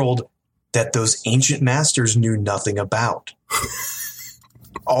the world that those ancient masters knew nothing about.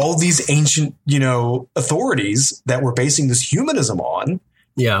 All these ancient, authorities that were basing this humanism on,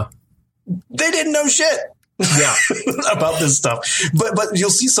 they didn't know shit. About this stuff. But you'll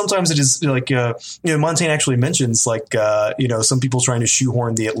see sometimes it is like, Montaigne actually mentions some people trying to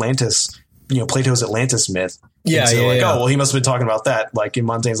shoehorn the Atlantis, Plato's Atlantis myth. Oh, well, he must have been talking about that. Like in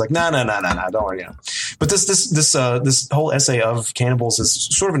Montaigne's like, no, don't worry. But this whole essay of Cannibals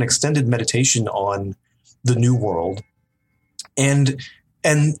is sort of an extended meditation on the New World. And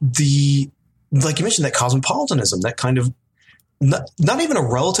the, like you mentioned, that cosmopolitanism, that kind of, not even a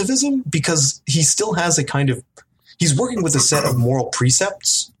relativism, because he still has he's working with a set of moral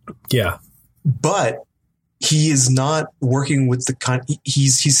precepts. Yeah. But he is not working with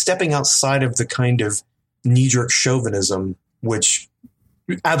he's stepping outside of the kind of knee-jerk chauvinism, which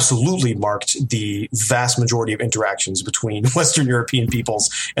absolutely marked the vast majority of interactions between Western European peoples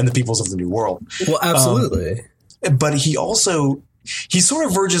and the peoples of the New World. Well, absolutely. But he sort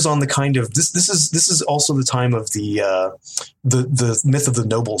of verges on the kind of this is also the time of the myth of the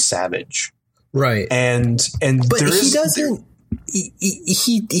noble savage, right? But he doesn't.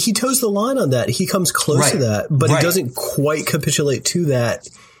 He toes the line on that. He comes close to that, but he doesn't quite capitulate to that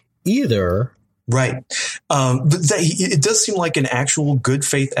either. Right. But it does seem like an actual good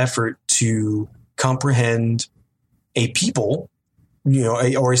faith effort to comprehend a people,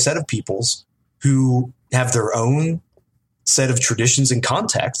 or a set of peoples who have their own set of traditions and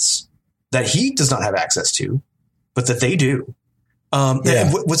contexts that he does not have access to, but that they do.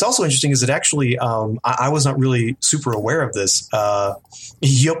 And what's also interesting is that actually, I was not really super aware of this.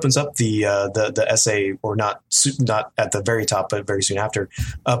 He opens up the essay, or not at the very top, but very soon after,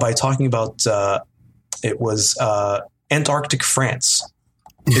 by talking about it was Antarctic France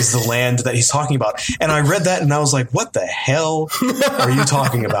is the land that he's talking about. And I read that and I was like, what the hell are you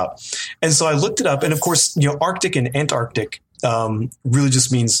talking about? And so I looked it up, and of course, Arctic and Antarctic really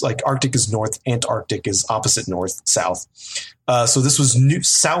just means like Arctic is north, Antarctic is opposite north, south. So this was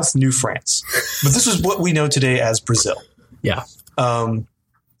South New France, but this was what we know today as Brazil. Yeah.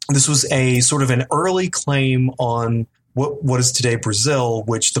 This was a sort of an early claim on what is today Brazil,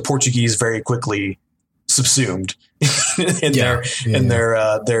 which the Portuguese very quickly subsumed in their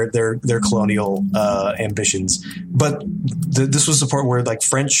colonial ambitions. But this was the part where like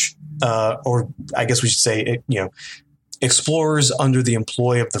French, or I guess we should say, explorers under the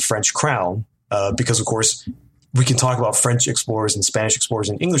employ of the French crown, because of course we can talk about French explorers and Spanish explorers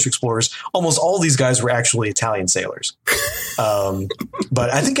and English explorers. Almost all these guys were actually Italian sailors. But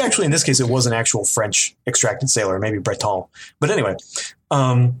I think actually in this case, it was an actual French extracted sailor, maybe Breton. But anyway,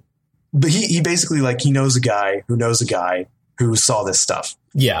 but he basically like, he knows a guy who knows a guy who saw this stuff.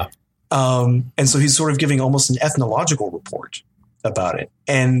 Yeah. And so he's sort of giving almost an ethnological report about it.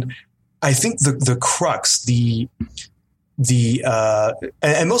 And I think the crux, and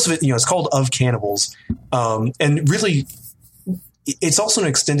most of it, it's called Of Cannibals. And really, it's also an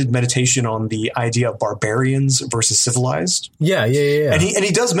extended meditation on the idea of barbarians versus civilized. Yeah. And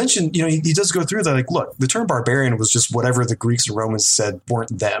he does mention, he does go through that, like, look, the term barbarian was just whatever the Greeks and Romans said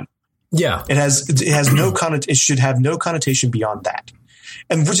weren't them. Yeah. It has no it should have no connotation beyond that.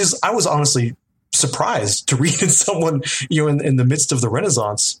 And which is, I was honestly surprised to read in someone, in the midst of the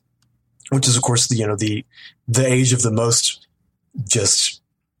Renaissance, which is, of course, the age of the most just,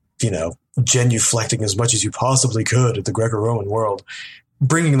 genuflecting as much as you possibly could at the Greco-Roman world,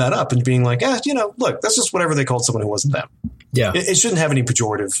 bringing that up and being like, look, that's just whatever they called someone who wasn't them. Yeah. It shouldn't have any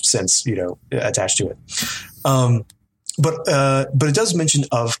pejorative sense, attached to it. But it does mention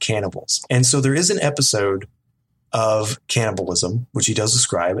Of Cannibals. And so there is an episode of cannibalism, which he does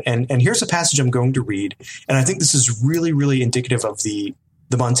describe. And here's a passage I'm going to read. And I think this is really, really indicative of the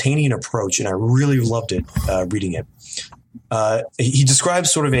Montaignian approach. And I really loved it, reading it. He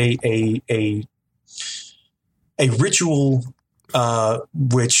describes sort of a ritual,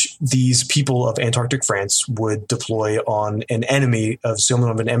 which these people of Antarctic France would deploy on an enemy of someone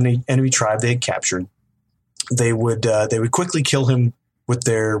of an enemy tribe they had captured. They would quickly kill him with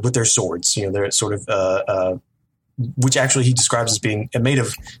their swords. They're sort of, which actually he describes as being made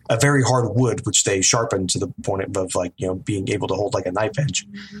of a very hard wood, which they sharpened to the point of like, being able to hold like a knife edge.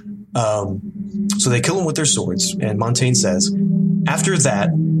 So they kill him with their swords. And Montaigne says, after that,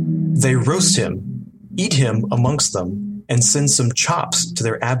 they roast him, eat him amongst them, and send some chops to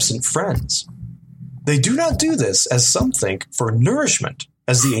their absent friends. They do not do this, as some think, for nourishment,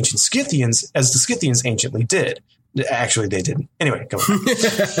 as the Scythians anciently did. Actually, they didn't. Anyway, go on.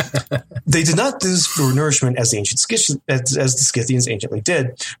 They did not do this for nourishment as the Scythians anciently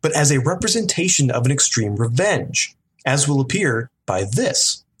did, but as a representation of an extreme revenge, as will appear by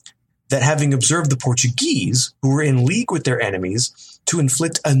this, that having observed the Portuguese, who were in league with their enemies, to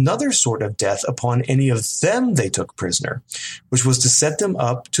inflict another sort of death upon any of them they took prisoner, which was to set them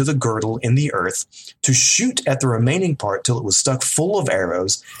up to the girdle in the earth, to shoot at the remaining part till it was stuck full of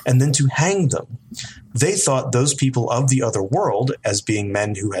arrows, and then to hang them. They thought those people of the other world, as being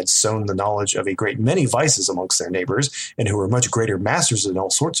men who had sown the knowledge of a great many vices amongst their neighbors, and who were much greater masters in all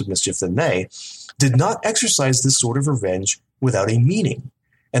sorts of mischief than they, did not exercise this sort of revenge without a meaning,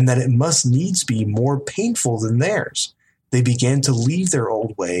 and that it must needs be more painful than theirs. They began to leave their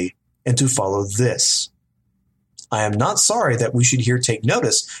old way and to follow this. I am not sorry that we should here take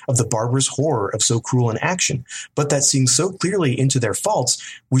notice of the barbarous horror of so cruel an action, but that seeing so clearly into their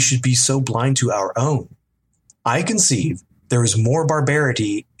faults, we should be so blind to our own. I conceive there is more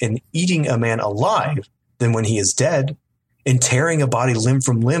barbarity in eating a man alive than when he is dead, in tearing a body limb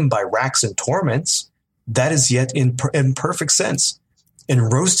from limb by racks and torments, that is yet in perfect sense, in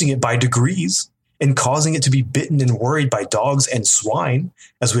roasting it by degrees, in causing it to be bitten and worried by dogs and swine,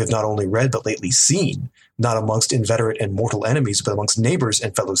 as we have not only read but lately seen, not amongst inveterate and mortal enemies, but amongst neighbors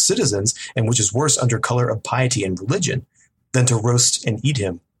and fellow citizens, and which is worse under color of piety and religion, than to roast and eat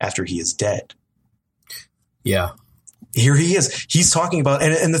him after he is dead. Yeah. Here he is. He's talking about,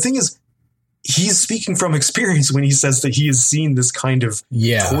 and the thing is, he's speaking from experience when he says that he has seen this kind of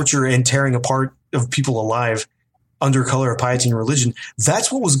torture and tearing apart of people alive under color of piety and religion.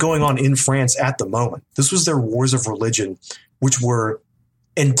 That's what was going on in France at the moment. This was their wars of religion, which were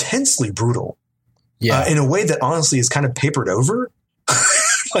intensely brutal. In a way that honestly is kind of papered over.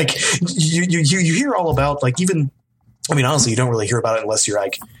 Like you hear all about, like, even, I mean, honestly, you don't really hear about it unless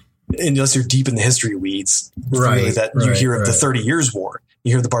you're deep in the history weeds, really, that you hear of the 30 Years' War.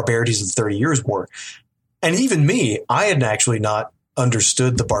 You hear the barbarities of the 30 Years' War. And even me, I had actually not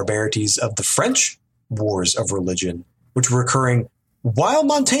understood the barbarities of the French wars of religion, which were occurring while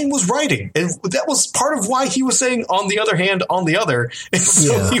Montaigne was writing. And that was part of why he was saying, on the other hand, on the other, and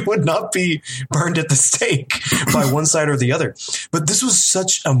so he would not be burned at the stake by one side or the other. But this was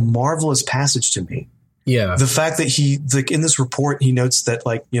such a marvelous passage to me, Yeah. The fact that he, like, in this report, he notes that,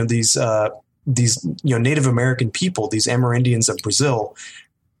 like, these Native American people, these Amerindians of Brazil,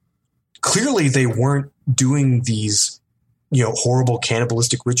 clearly they weren't doing these, horrible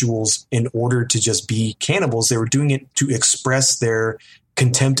cannibalistic rituals in order to just be cannibals. They were doing it to express their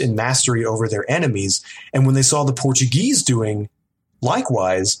contempt and mastery over their enemies. And when they saw the Portuguese doing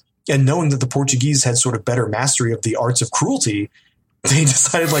likewise, and knowing that the Portuguese had sort of better mastery of the arts of cruelty, they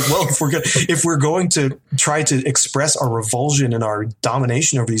decided, like, well, if we're going to try to express our revulsion and our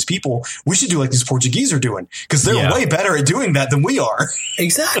domination over these people, we should do like these Portuguese are doing, because they're way better at doing that than we are.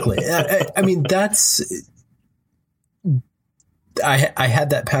 Exactly. I mean, I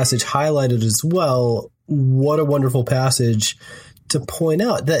had that passage highlighted as well. What a wonderful passage to point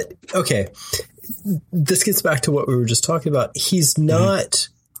out that, okay, this gets back to what we were just talking about. He's not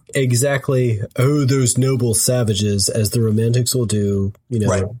exactly, those noble savages, as the Romantics will do,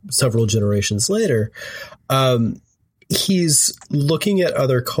 several generations later. He's looking at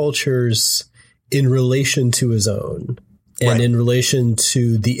other cultures in relation to his own and in relation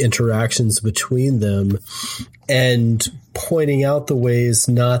to the interactions between them, and pointing out the ways,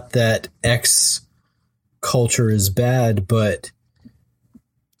 not that X culture is bad, but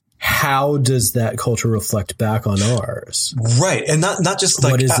how does that culture reflect back on ours? Right. And not just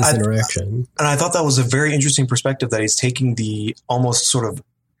like, what is this interaction? And I thought that was a very interesting perspective, that he's taking the almost sort of,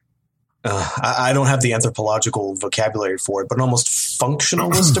 I don't have the anthropological vocabulary for it, but an almost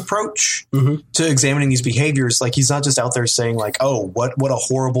functionalist approach to examining these behaviors. Like, he's not just out there saying, like, oh, what a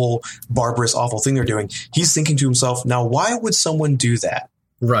horrible, barbarous, awful thing they're doing. He's thinking to himself, now, why would someone do that?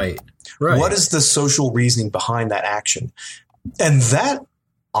 Right. What is the social reasoning behind that action? And that,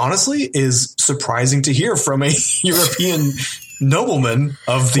 honestly, is surprising to hear from a European nobleman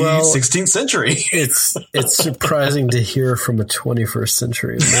of the 16th century. It's surprising to hear from a 21st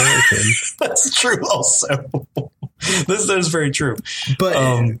century American. That's true also. That is very true. But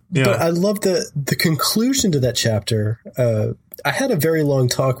I love the conclusion to that chapter. I had a very long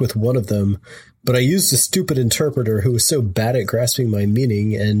talk with one of them, but I used a stupid interpreter who was so bad at grasping my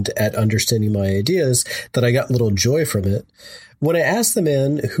meaning and at understanding my ideas that I got little joy from it. When I asked the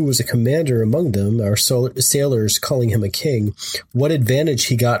man who was a commander among them, our sailors calling him a king, what advantage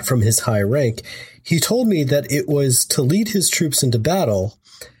he got from his high rank, he told me that it was to lead his troops into battle.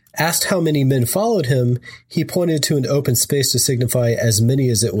 Asked how many men followed him, he pointed to an open space to signify as many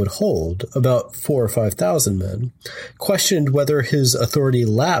as it would hold, about 4,000 or 5,000 men. Questioned whether his authority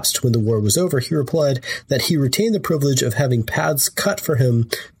lapsed when the war was over, he replied that he retained the privilege of having paths cut for him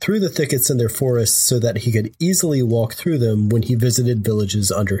through the thickets in their forests so that he could easily walk through them when he visited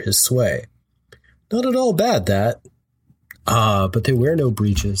villages under his sway. Not at all bad, that. But they wear no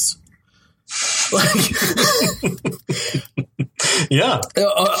breeches. Yeah.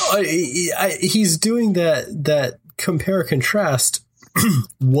 He's doing that compare contrast.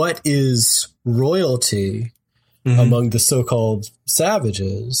 What is royalty among the so-called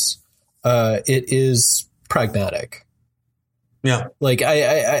savages? It is pragmatic. Yeah. Like,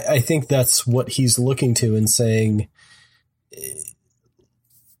 I think that's what he's looking to and saying,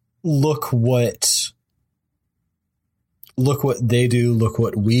 look what they do, look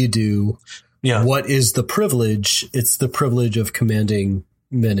what we do. Yeah. What is the privilege? It's the privilege of commanding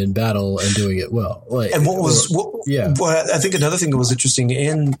men in battle and doing it well. And I think another thing that was interesting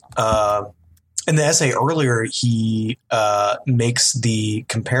in the essay earlier, he makes the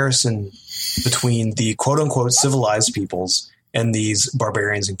comparison between the quote unquote civilized peoples and these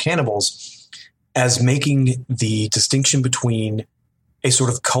barbarians and cannibals as making the distinction between a sort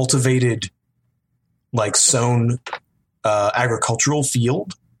of cultivated, like sown agricultural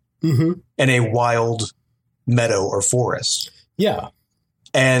field and a wild meadow or forest. Yeah.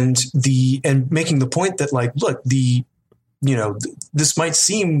 And making the point that, like, look, this might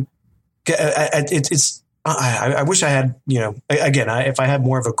seem, I wish I had, if I had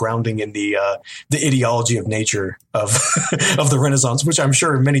more of a grounding in the ideology of nature of the Renaissance, which I'm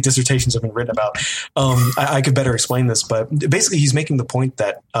sure many dissertations have been written about, I could better explain this. But basically, he's making the point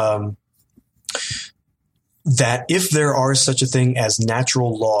that that if there are such a thing as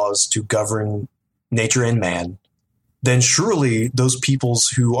natural laws to govern nature and man, then surely those peoples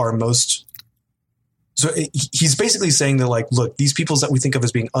who are most. So he's basically saying that, like, look, these peoples that we think of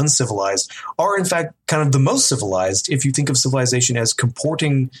as being uncivilized are in fact kind of the most civilized if you think of civilization as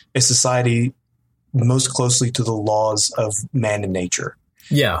comporting a society most closely to the laws of man and nature.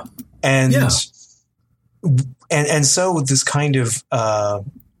 Yeah. And so this kind of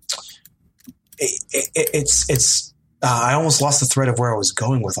I almost lost the thread of where I was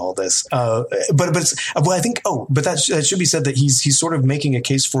going with all this. But I think that should be said that he's sort of making a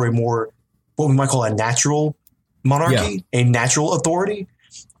case for a more what we might call a natural monarchy, a natural authority,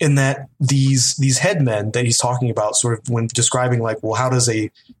 in that these headmen that he's talking about, sort of when describing like, well, how does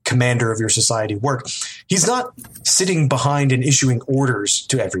a commander of your society work? He's not sitting behind and issuing orders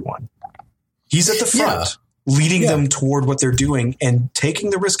to everyone. He's at the front, leading them toward what they're doing and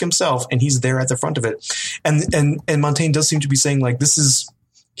taking the risk himself. And he's there at the front of it. And Montaigne does seem to be saying like, this is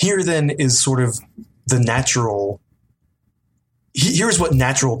here then is sort of the natural. Here's what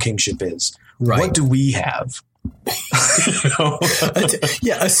natural kingship is. Right. What do we have?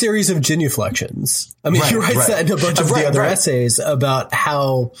 A series of genuflections. I mean, he writes that in a bunch of the other essays about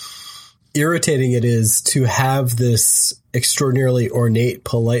how irritating it is to have this extraordinarily ornate,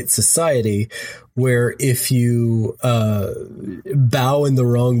 polite society where if you bow in the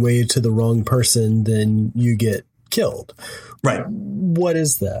wrong way to the wrong person, then you get killed. Right. What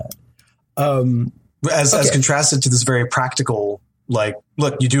is that? As contrasted to this very practical, like,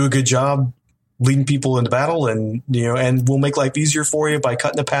 look, you do a good job leading people into battle, and and we'll make life easier for you by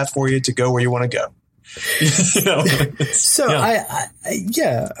cutting a path for you to go where you want to go. So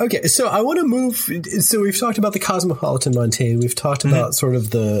okay. So I want to move. So we've talked about the cosmopolitan Montaigne. We've talked about sort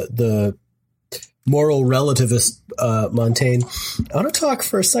of the moral relativist Montaigne. I want to talk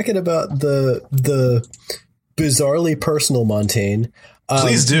for a second about the bizarrely personal Montaigne.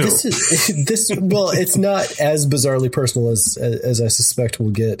 Please do. Well, it's not as bizarrely personal as I suspect we'll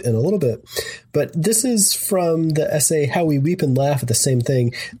get in a little bit, but this is from the essay "How We Weep and Laugh at the Same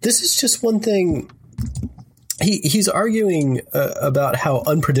Thing." This is just one thing. He's arguing about how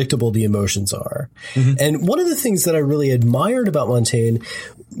unpredictable the emotions are, and one of the things that I really admired about Montaigne.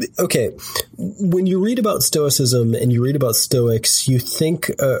 Okay, when you read about Stoicism and you read about Stoics, you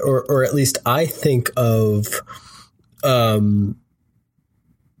think, or at least I think of,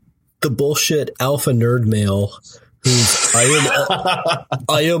 the bullshit alpha nerd male who's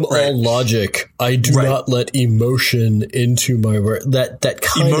I am all logic. I do not let emotion into my work. That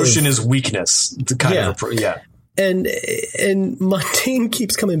kind emotion is weakness. The kind of And Montaigne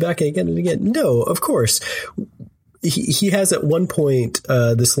keeps coming back again and again. No, of course. He has at one point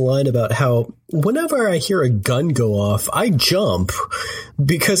this line about how whenever I hear a gun go off, I jump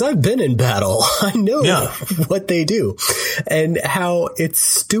because I've been in battle. I know what they do, and how it's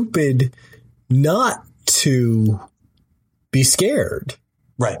stupid not to be scared.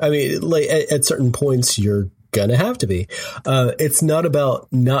 Right. I mean, like at certain points, you're gonna have to be. It's not about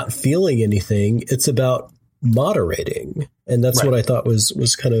not feeling anything. It's about moderating, and that's what I thought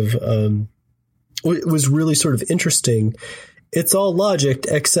was kind of. It was really sort of interesting. It's all logic,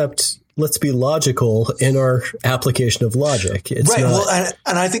 except let's be logical in our application of logic. It's right. Not, well,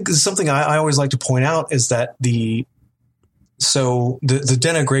 and I think this is something I always like to point out is that the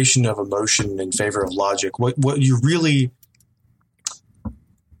denigration of emotion in favor of logic, what you really,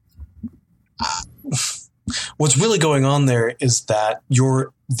 what's really going on there is that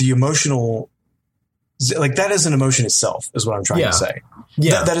the emotional, like that is an emotion itself is what I'm trying to say.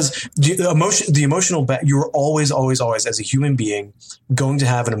 Yeah, that is the emotion. The emotional. You're always as a human being going to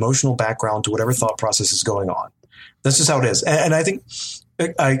have an emotional background to whatever thought process is going on. That's just how it is. And I think,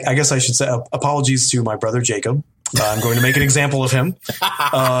 I guess I should say apologies to my brother Jacob. I'm going to make an example of him.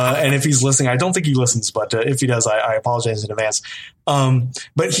 And if he's listening, I don't think he listens, but if he does, I apologize in advance.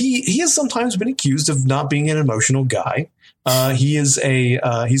 But he has sometimes been accused of not being an emotional guy. He's an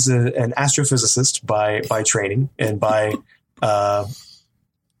astrophysicist by training and by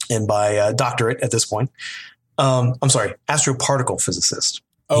doctorate at this point. I'm sorry, astroparticle physicist.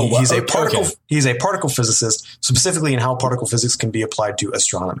 Oh, wow. He's a particle physicist, specifically in how particle physics can be applied to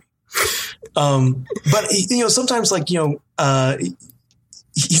astronomy. But sometimes he's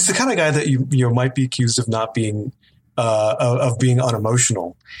the kind of guy that you might be accused of not being of being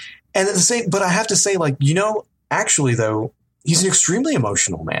unemotional. And at the same, but I have to say, actually though, he's an extremely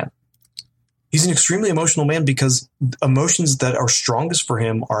emotional man. He's an extremely emotional man because emotions that are strongest for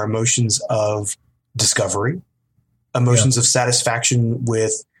him are emotions of discovery, emotions of satisfaction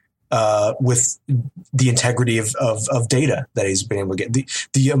with the integrity of data that he's been able to get,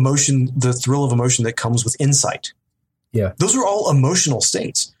 the emotion, the thrill of emotion that comes with insight. Yeah. Those are all emotional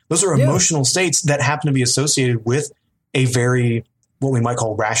states. Those are emotional states that happen to be associated with a very, what we might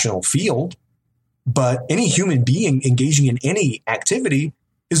call rational field. But any human being engaging in any activity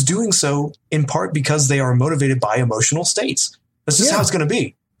is doing so in part because they are motivated by emotional states. That's just how it's going to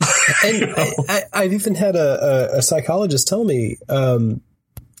be. And I've even had a psychologist tell me,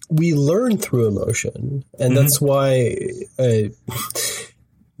 we learn through emotion, and that's why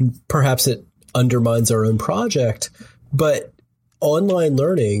perhaps it undermines our own project. But online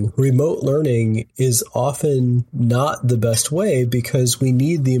learning, remote learning is often not the best way because we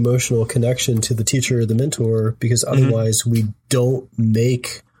need the emotional connection to the teacher or the mentor, because otherwise we don't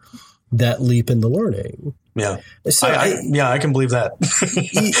make that leap in the learning. Yeah. So I can believe that.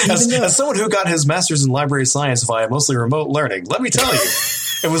 As someone who got his master's in library science via mostly remote learning, let me tell you,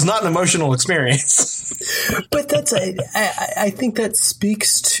 it was not an emotional experience. But that's, I think that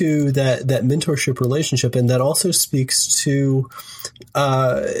speaks to that mentorship relationship, and that also speaks to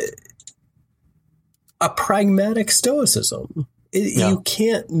a pragmatic stoicism. You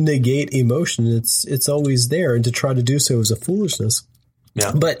can't negate emotion. It's always there, and to try to do so is a foolishness.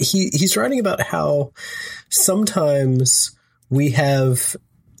 Yeah. But he's writing about how sometimes we have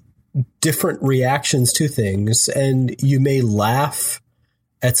different reactions to things, and you may laugh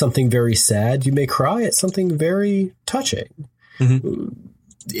at something very sad. You may cry at something very touching. Mm-hmm.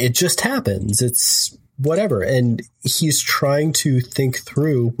 It just happens. It's whatever. And he's trying to think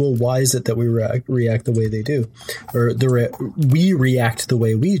through, well, why is it that we react the way they do, or we react the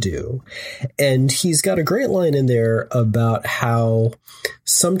way we do? And he's got a great line in there about how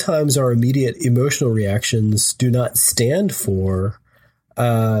sometimes our immediate emotional reactions do not stand for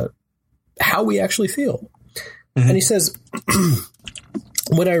how we actually feel. Mm-hmm. And he says,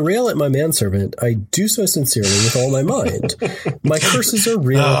 when I rail at my manservant, I do so sincerely with all my mind. My curses are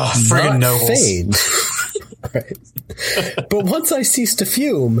real, not feigned. Right. But once I cease to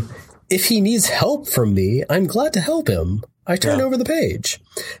fume, if he needs help from me, I'm glad to help him. I turn over the page.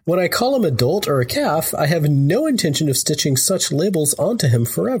 When I call him a dolt or a calf, I have no intention of stitching such labels onto him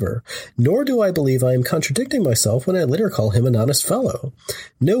forever, nor do I believe I am contradicting myself when I later call him an honest fellow.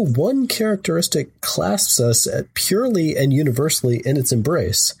 No one characteristic clasps us purely and universally in its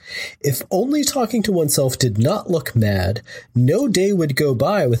embrace. If only talking to oneself did not look mad, no day would go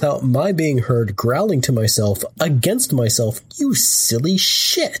by without my being heard growling to myself, against myself, you silly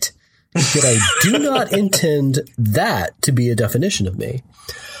shit. Yet I do not intend that to be a definition of me.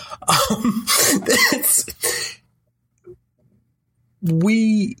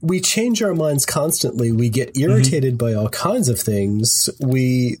 We change our minds constantly. We get irritated by all kinds of things.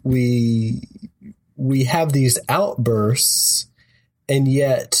 We have these outbursts, and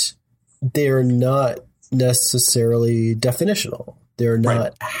yet they're not necessarily definitional. They're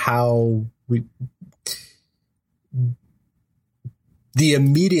not how we. The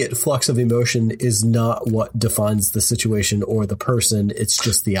immediate flux of emotion is not what defines the situation or the person. It's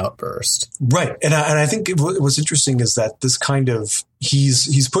just the outburst. Right. And I think what's interesting is that this kind of,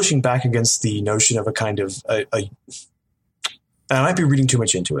 he's pushing back against the notion of a kind of, I might be reading too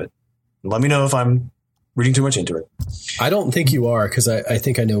much into it. Let me know if I'm reading too much into it. I don't think you are, because I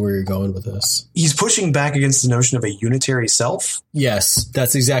think I know where you're going with this. He's pushing back against the notion of a unitary self. Yes,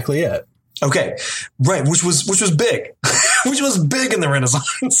 that's exactly it. Okay. Right. Which was big, which was big in the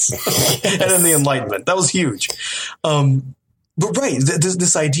Renaissance and in the Enlightenment. That was huge. But right.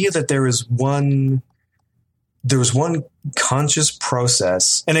 This idea that there was one conscious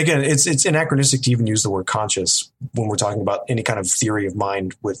process. And again, it's anachronistic to even use the word conscious when we're talking about any kind of theory of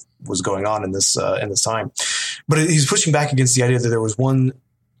mind with what's going on in this time. But he's pushing back against the idea that there was one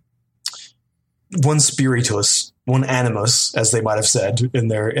spiritus, one animus, as they might have said in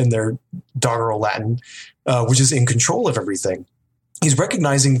their doggerel Latin, which is in control of everything. He's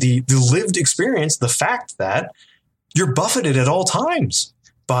recognizing the lived experience, the fact that you're buffeted at all times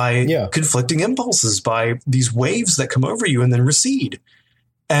by conflicting impulses, by these waves that come over you and then recede.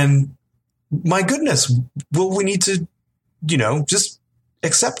 And my goodness, will we need to, just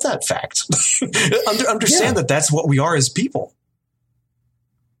accept that fact, understand that that's what we are as people.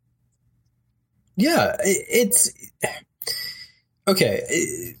 Yeah, it's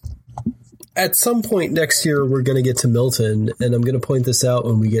okay. At some point next year, we're going to get to Milton, and I'm going to point this out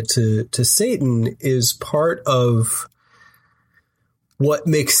when we get to Satan. Is part of what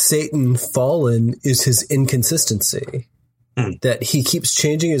makes Satan fallen is his inconsistency. That he keeps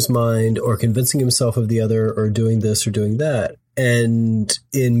changing his mind or convincing himself of the other or doing this or doing that. And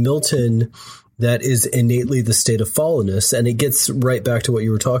in Milton, that is innately the state of fallenness. And it gets right back to what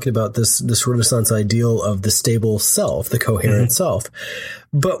you were talking about, this Renaissance ideal of the stable self, the coherent self.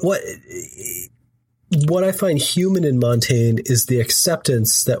 But what I find human in Montaigne is the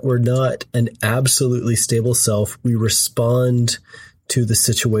acceptance that we're not an absolutely stable self. We respond to the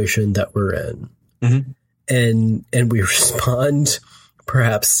situation that we're in. Mm-hmm. And we respond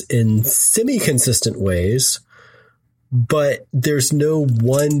perhaps in semi-consistent ways, but there's no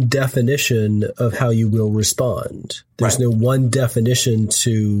one definition of how you will respond. There's no one definition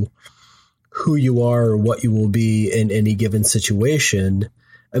to who you are or what you will be in any given situation.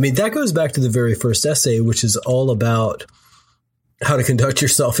 I mean, that goes back to the very first essay, which is all about how to conduct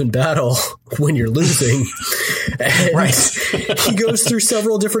yourself in battle when you're losing. And Right. he goes through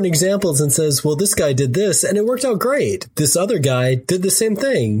several different examples and says, well, this guy did this and it worked out great. This other guy did the same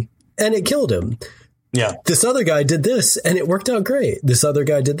thing and it killed him. Yeah. This other guy did this and it worked out great. This other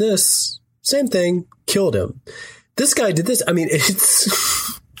guy did this, same thing, killed him. This guy did this. I mean,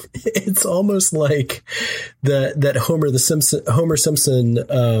 it's almost like that Homer Simpson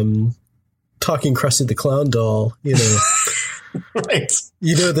talking Krusty the Clown doll, you know. Right.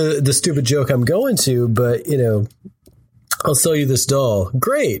 You know the stupid joke I'm going to, but, you know, I'll sell you this doll.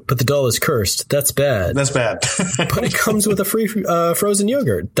 Great, but the doll is cursed. That's bad. That's bad. But it comes with a free frozen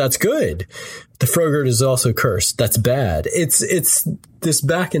yogurt. That's good. The Frogurt is also cursed. That's bad. It's this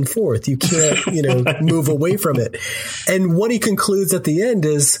back and forth. You can't, you know, move away from it. And what he concludes at the end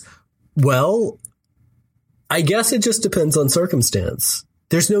is, well, I guess it just depends on circumstance.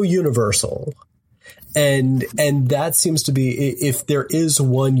 There's no universal. And that seems to be, if there is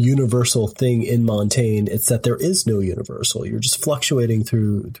one universal thing in Montaigne, it's that there is no universal. You're just fluctuating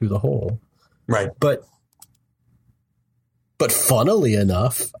through the whole. Right. But funnily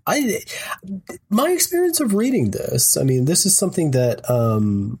enough, my experience of reading this, I mean, this is something that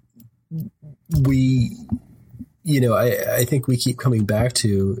we, you know, I think we keep coming back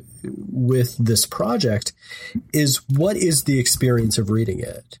to with this project is what is the experience of reading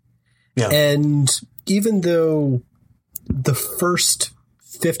it? Yeah. And even though the first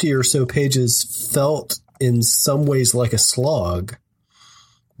 50 or so pages felt in some ways like a slog,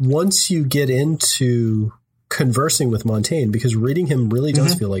 once you get into conversing with Montaigne, because reading him really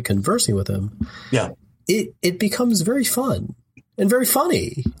does feel like conversing with him, yeah, it becomes very fun and very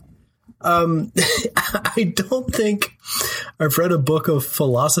funny. I don't think I've read a book of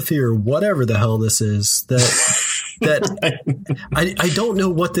philosophy or whatever the hell this is that I don't know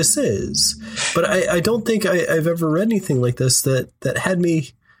what this is, but I don't think I've ever read anything like this that had me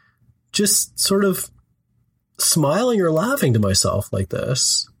just sort of smiling or laughing to myself like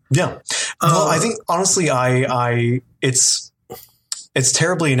this. Yeah. Well, I think honestly, it's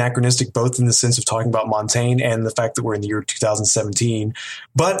terribly anachronistic, both in the sense of talking about Montaigne and the fact that we're in the year 2017.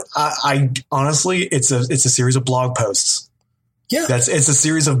 But I honestly, it's a series of blog posts. Yeah, it's a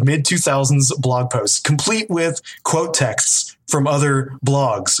series of mid-2000s blog posts, complete with quote texts from other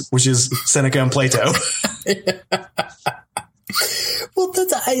blogs, which is Seneca and Plato. Well,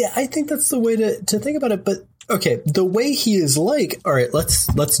 I think that's the way to think about it. But okay, the way he is like, all right,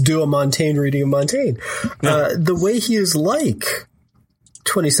 let's do a Montaigne reading of Montaigne. Yeah. The way he is like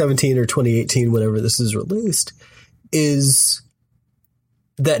 2017 or 2018, whenever this is released, is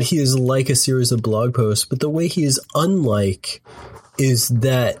that he is like a series of blog posts, but the way he is unlike is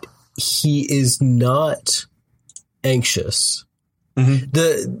that he is not anxious.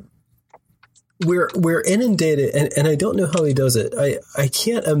 Mm-hmm. We're inundated, and I don't know how he does it. I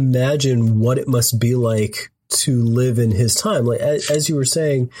can't imagine what it must be like to live in his time. Like as you were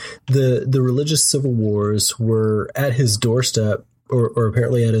saying, the religious civil wars were at his doorstep, or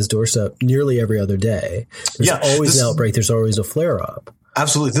apparently at his doorstep, nearly every other day. There's always an outbreak. There's always a flare up.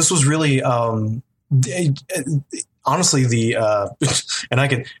 Absolutely. This was really, honestly, and I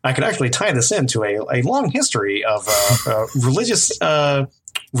can actually tie this into a long history of religious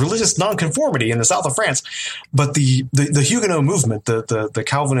nonconformity in the south of France. But the Huguenot movement, the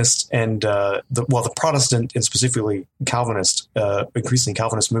Calvinist and the Protestant and specifically Calvinist, increasingly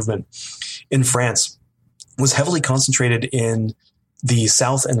Calvinist movement in France was heavily concentrated in the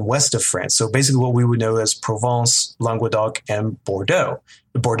south and west of France. So basically what we would know as Provence, Languedoc, and Bordeaux.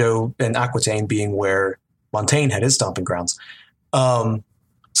 Bordeaux and Aquitaine being where Montaigne had his stomping grounds. So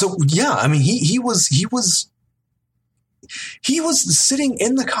yeah, I mean, he was sitting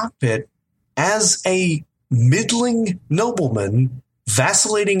in the cockpit as a middling nobleman,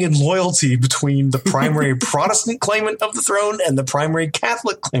 vacillating in loyalty between the primary Protestant claimant of the throne and the primary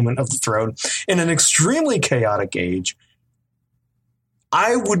Catholic claimant of the throne in an extremely chaotic age.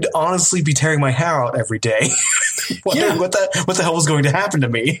 I would honestly be tearing my hair out every day, wondering what the hell was going to happen to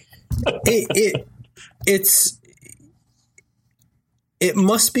me. It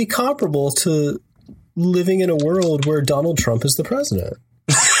must be comparable to living in a world where Donald Trump is the president.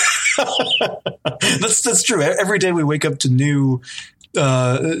 That's true. Every day we wake up to new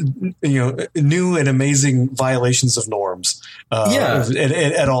and amazing violations of norms.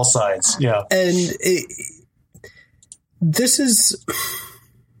 At all sides. Yeah, and this is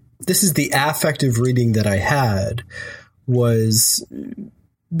the affective reading that I had. Was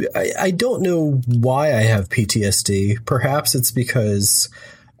I don't know why I have PTSD. Perhaps it's because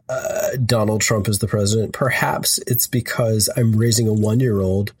Donald Trump is the president. Perhaps it's because I'm raising a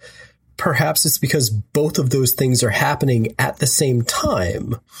 1-year-old. perhaps it's because both of those things are happening at the same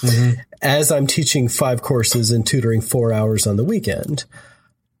time as I'm teaching 5 courses and tutoring 4 hours on the weekend.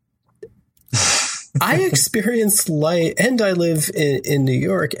 I experience life, and I live in New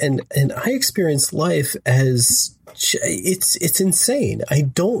York, and I experience life as it's insane. I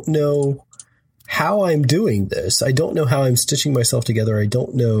don't know how I'm doing this. I don't know how I'm stitching myself together. I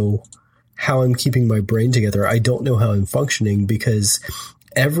don't know how I'm keeping my brain together. I don't know how I'm functioning, because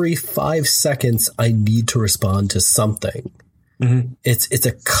every 5 seconds I need to respond to something. It's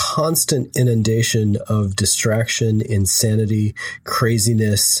a constant inundation of distraction, insanity,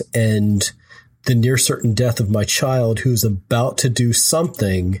 craziness, and the near certain death of my child, who's about to do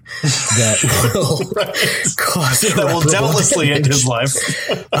something that will cause that will doubtlessly end his life.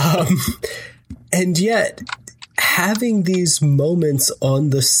 And yet, having these moments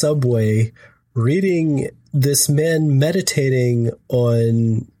on the subway, reading this man meditating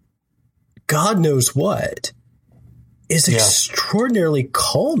on God knows what, is extraordinarily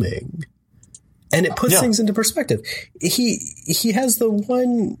calming. And it puts things into perspective. He has the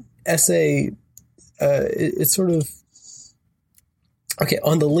one essay. It's sort of, okay,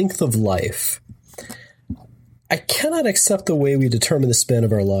 on the length of life. I cannot accept the way we determine the span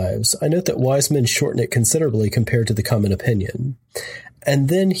of our lives. I note that wise men shorten it considerably compared to the common opinion. And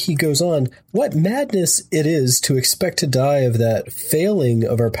then he goes on, what madness it is to expect to die of that failing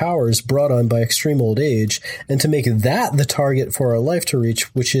of our powers brought on by extreme old age, and to make that the target for our life to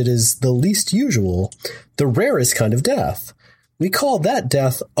reach, which it is the least usual, the rarest kind of death. We call that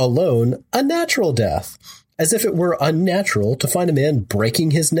death alone a natural death, as if it were unnatural to find a man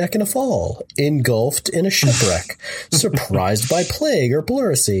breaking his neck in a fall, engulfed in a shipwreck, surprised by plague or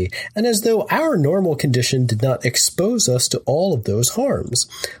pleurisy, and as though our normal condition did not expose us to all of those harms.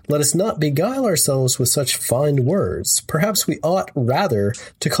 Let us not beguile ourselves with such fine words. Perhaps we ought rather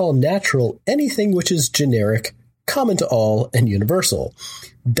to call natural anything which is generic, common to all, and universal.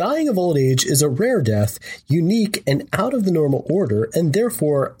 Dying of old age is a rare death, unique and out of the normal order, and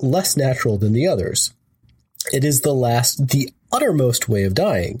therefore less natural than the others. It is the uttermost way of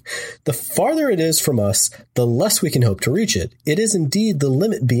dying. The farther it is from us, the less we can hope to reach it. It is indeed the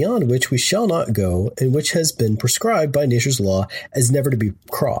limit beyond which we shall not go, and which has been prescribed by nature's law as never to be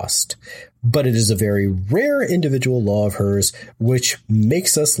crossed. But it is a very rare individual law of hers which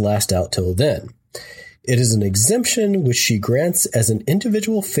makes us last out till then. It is an exemption which she grants as an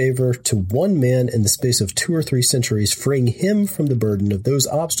individual favor to one man in the space of 2 or 3 centuries, freeing him from the burden of those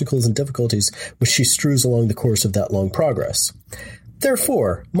obstacles and difficulties which she strews along the course of that long progress.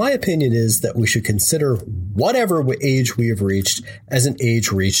 Therefore, my opinion is that we should consider whatever age we have reached as an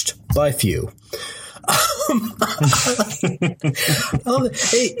age reached by few.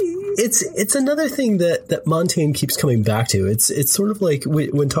 It's another thing that Montaigne keeps coming back to. It's sort of like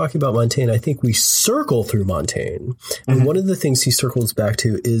when talking about Montaigne, I think we circle through Montaigne. And one of the things he circles back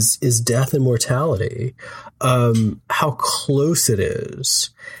to is death and mortality, how close it is.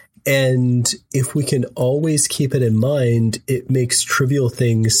 And if we can always keep it in mind, it makes trivial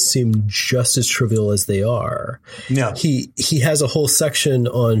things seem just as trivial as they are. Yeah. He has a whole section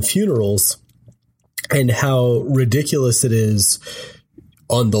on funerals and how ridiculous it is,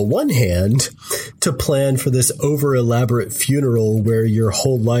 on the one hand, to plan for this over elaborate funeral where your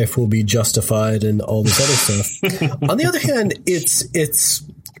whole life will be justified and all this other stuff. On the other hand, it's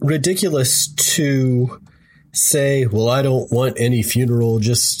ridiculous to say, well, I don't want any funeral,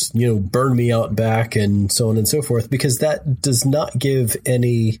 just, burn me out back and so on and so forth, because that does not give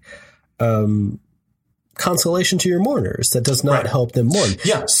any consolation to your mourners. That does not help them mourn.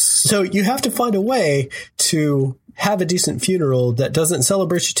 Yeah. So you have to find a way to have a decent funeral that doesn't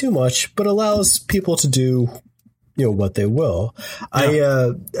celebrate you too much, but allows people to do, what they will.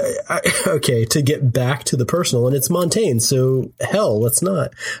 Yeah. Okay, to get back to the personal, and it's Montaigne, so hell, let's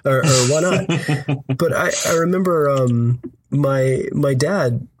not, or why not? But I remember my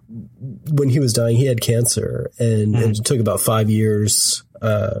dad, when he was dying, he had cancer, and it took about 5 years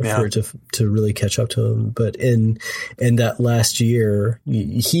for it to really catch up to him. But in that last year,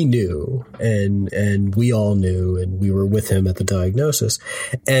 he knew, and we all knew, and we were with him at the diagnosis.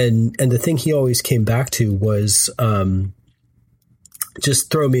 And the thing he always came back to was,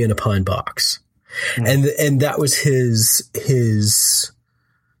 just throw me in a pine box. And that was his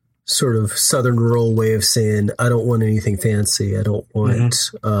sort of Southern rural way of saying, I don't want anything fancy. I don't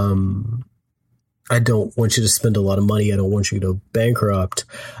want, I don't want you to spend a lot of money. I don't want you to go bankrupt.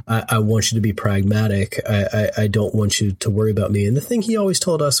 I want you to be pragmatic. I don't want you to worry about me. And the thing he always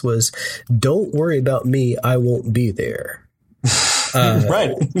told us was, don't worry about me. I won't be there.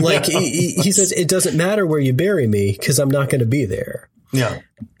 Right. Like he says, it doesn't matter where you bury me because I'm not going to be there. Yeah.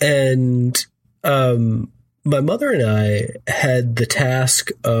 And my mother and I had the task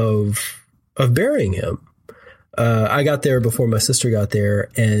of burying him. I got there before my sister got there,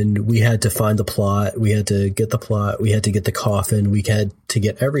 and we had to find the plot. We had to get the plot. We had to get the coffin. We had to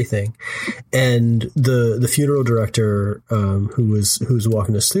get everything. And the funeral director, who was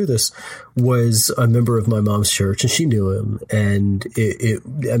walking us through this, was a member of my mom's church, and she knew him. And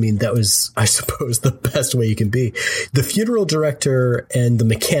that was, I suppose, the best way you can be. The funeral director and the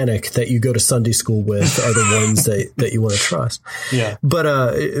mechanic that you go to Sunday school with are the ones that you want to trust. Yeah. But,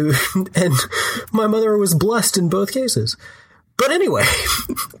 and my mother was blessed in both cases. But anyway,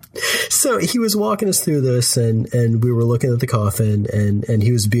 so he was walking us through this, and we were looking at the coffin, and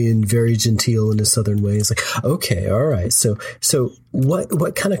he was being very genteel in his southern way. He's like, okay, all right. So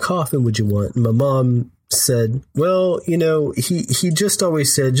what kind of coffin would you want? And my mom said, well, he just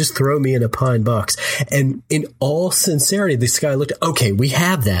always said, just throw me in a pine box. And in all sincerity, this guy looked, okay, we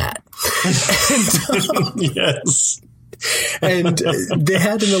have that. And, yes. And they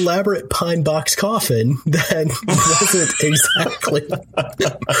had an elaborate pine box coffin that wasn't exactly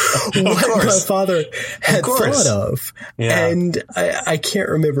what my father had thought of. Yeah. And I can't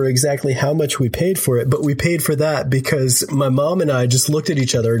remember exactly how much we paid for it, but we paid for that because my mom and I just looked at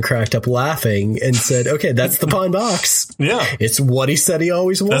each other and cracked up laughing and said, okay, that's the pine box. Yeah. It's what he said he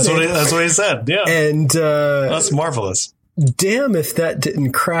always wanted. That's what he said. Yeah. And that's marvelous. Damn if that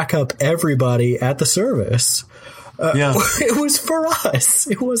didn't crack up everybody at the service. It was for us.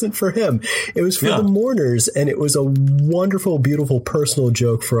 It wasn't for him. It was for the mourners, and it was a wonderful, beautiful personal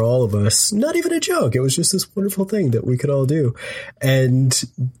joke for all of us. Not even a joke. It was just this wonderful thing that we could all do. And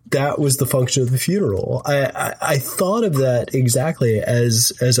that was the function of the funeral. I thought of that exactly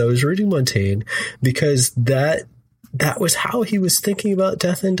as I was reading Montaigne, because that was how he was thinking about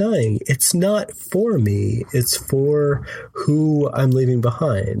death and dying. It's not for me. It's for who I'm leaving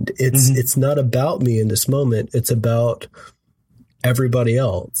behind. It's not about me in this moment. It's about everybody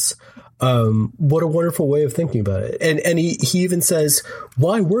else. What a wonderful way of thinking about it. And he even says,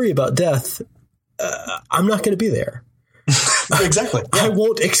 why worry about death? I'm not going to be there. Exactly. Yeah. I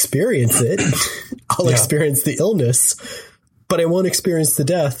won't experience it. I'll experience the illness, but I won't experience the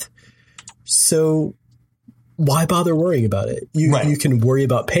death. So why bother worrying about it? You can worry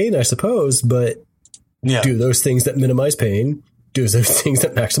about pain, I suppose, but do those things that minimize pain, do those things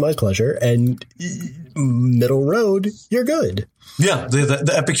that maximize pleasure, and middle road, you're good. Yeah,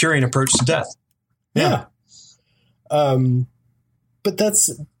 the Epicurean approach to death. Yeah. But that's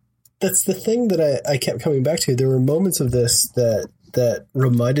the thing that I kept coming back to. There were moments of this that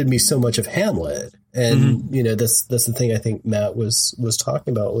reminded me so much of Hamlet. And, that's the thing I think Matt was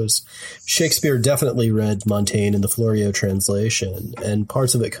talking about was Shakespeare definitely read Montaigne in the Florio translation, and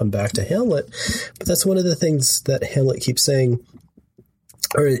parts of it come back to Hamlet. But that's one of the things that Hamlet keeps saying,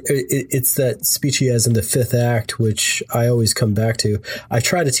 or it's that speech he has in the fifth act, which I always come back to. I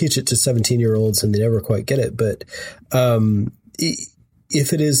try to teach it to 17-year-olds and they never quite get it. But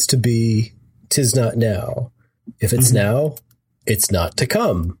if it is to be, 'tis not now. If it's now, it's not to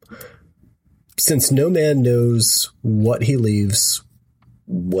come. Since no man knows what he leaves,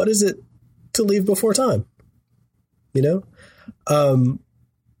 what is it to leave before time?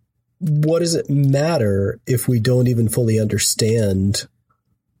 What does it matter if we don't even fully understand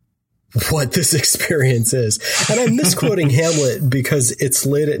what this experience is? And I'm misquoting Hamlet because it's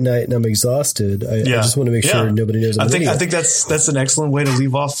late at night and I'm exhausted. I just want to make sure nobody knows. I think that's an excellent way to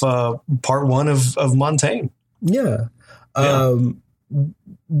leave off part one of Montaigne. Yeah.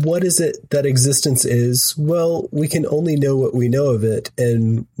 What is it that existence is? Well, we can only know what we know of it,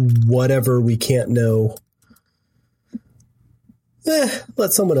 and whatever we can't know,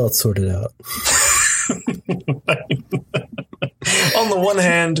 let someone else sort it out. On the one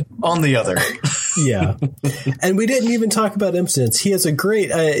hand, on the other. Yeah. And we didn't even talk about impotence. He has a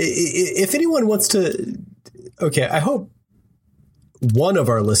great, if anyone wants to, okay, I hope one of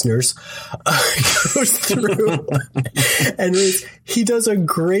our listeners goes through and reads. He does a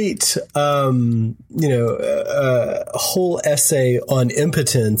great, whole essay on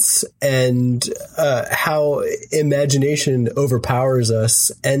impotence and how imagination overpowers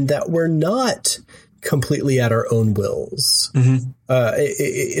us and that we're not completely at our own wills.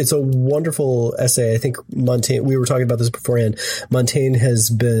 It's a wonderful essay. I think Montaigne, we were talking about this beforehand. Montaigne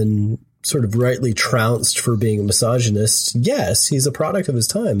has been sort of rightly trounced for being a misogynist. Yes, he's a product of his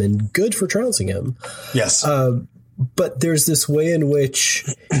time and good for trouncing him. Yes. But there's this way in which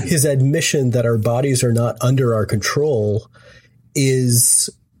his admission that our bodies are not under our control is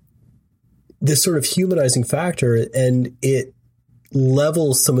this sort of humanizing factor, and it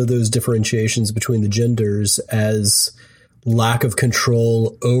levels some of those differentiations between the genders as lack of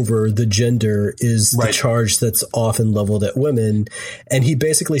control over the gender is the charge that's often leveled at women. And he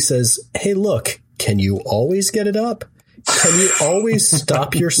basically says, hey, look, can you always get it up? Can you always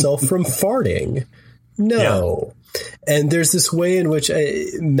stop yourself from farting? No. Yeah. And there's this way in which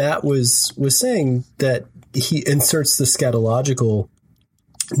Matt was saying that he inserts the scatological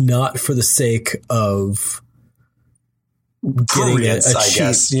not for the sake of getting a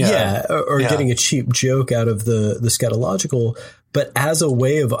cheap, getting a cheap joke out of the scatological, but as a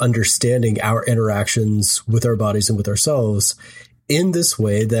way of understanding our interactions with our bodies and with ourselves in this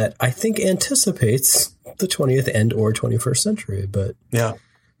way that I think anticipates the 20th and or 21st century. But yeah,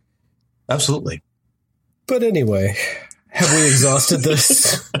 absolutely. But anyway, have we exhausted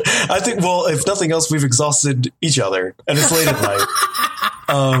this? I think, well, if nothing else, we've exhausted each other, and it's late at night.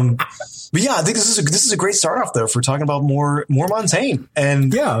 But yeah, I think this is a great start off though for talking about more Montaigne.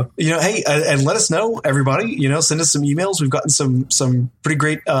 And hey, and let us know, everybody. Send us some emails. We've gotten some pretty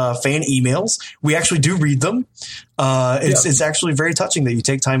great fan emails. We actually do read them. It's actually very touching that you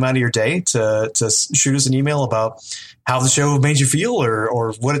take time out of your day to shoot us an email about how the show made you feel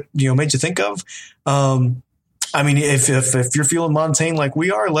or what it made you think of. I mean, if you're feeling Montaigne like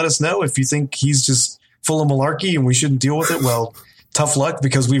we are, let us know. If you think he's just full of malarkey and we shouldn't deal with it, well, tough luck,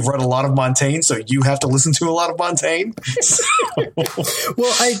 because we've read a lot of Montaigne, so you have to listen to a lot of Montaigne.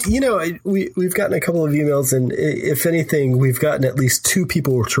 Well, we've gotten a couple of emails, and if anything, we've gotten at least 2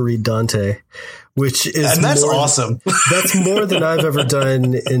 people to read Dante, which is that's awesome. That's more than I've ever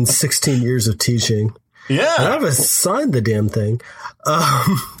done in 16 years of teaching. Yeah, and I've assigned the damn thing.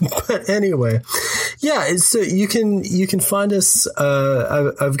 But anyway, yeah, so you can find us.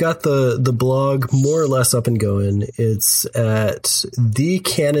 I've got the blog more or less up and going. It's at the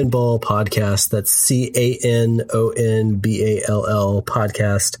Cannonball Podcast. That's CANONBALL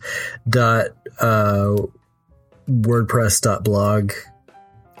podcast .wordpress.blog.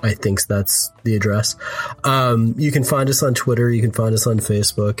 I think that's the address. You can find us on Twitter. You can find us on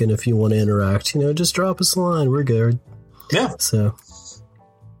Facebook. And if you want to interact, just drop us a line. We're good. Yeah. So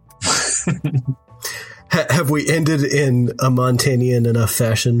have we ended in a Montaignian enough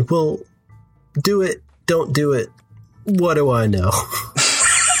fashion? Well, do it. Don't do it. What do I know?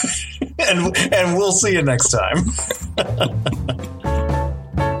 and we'll see you next time.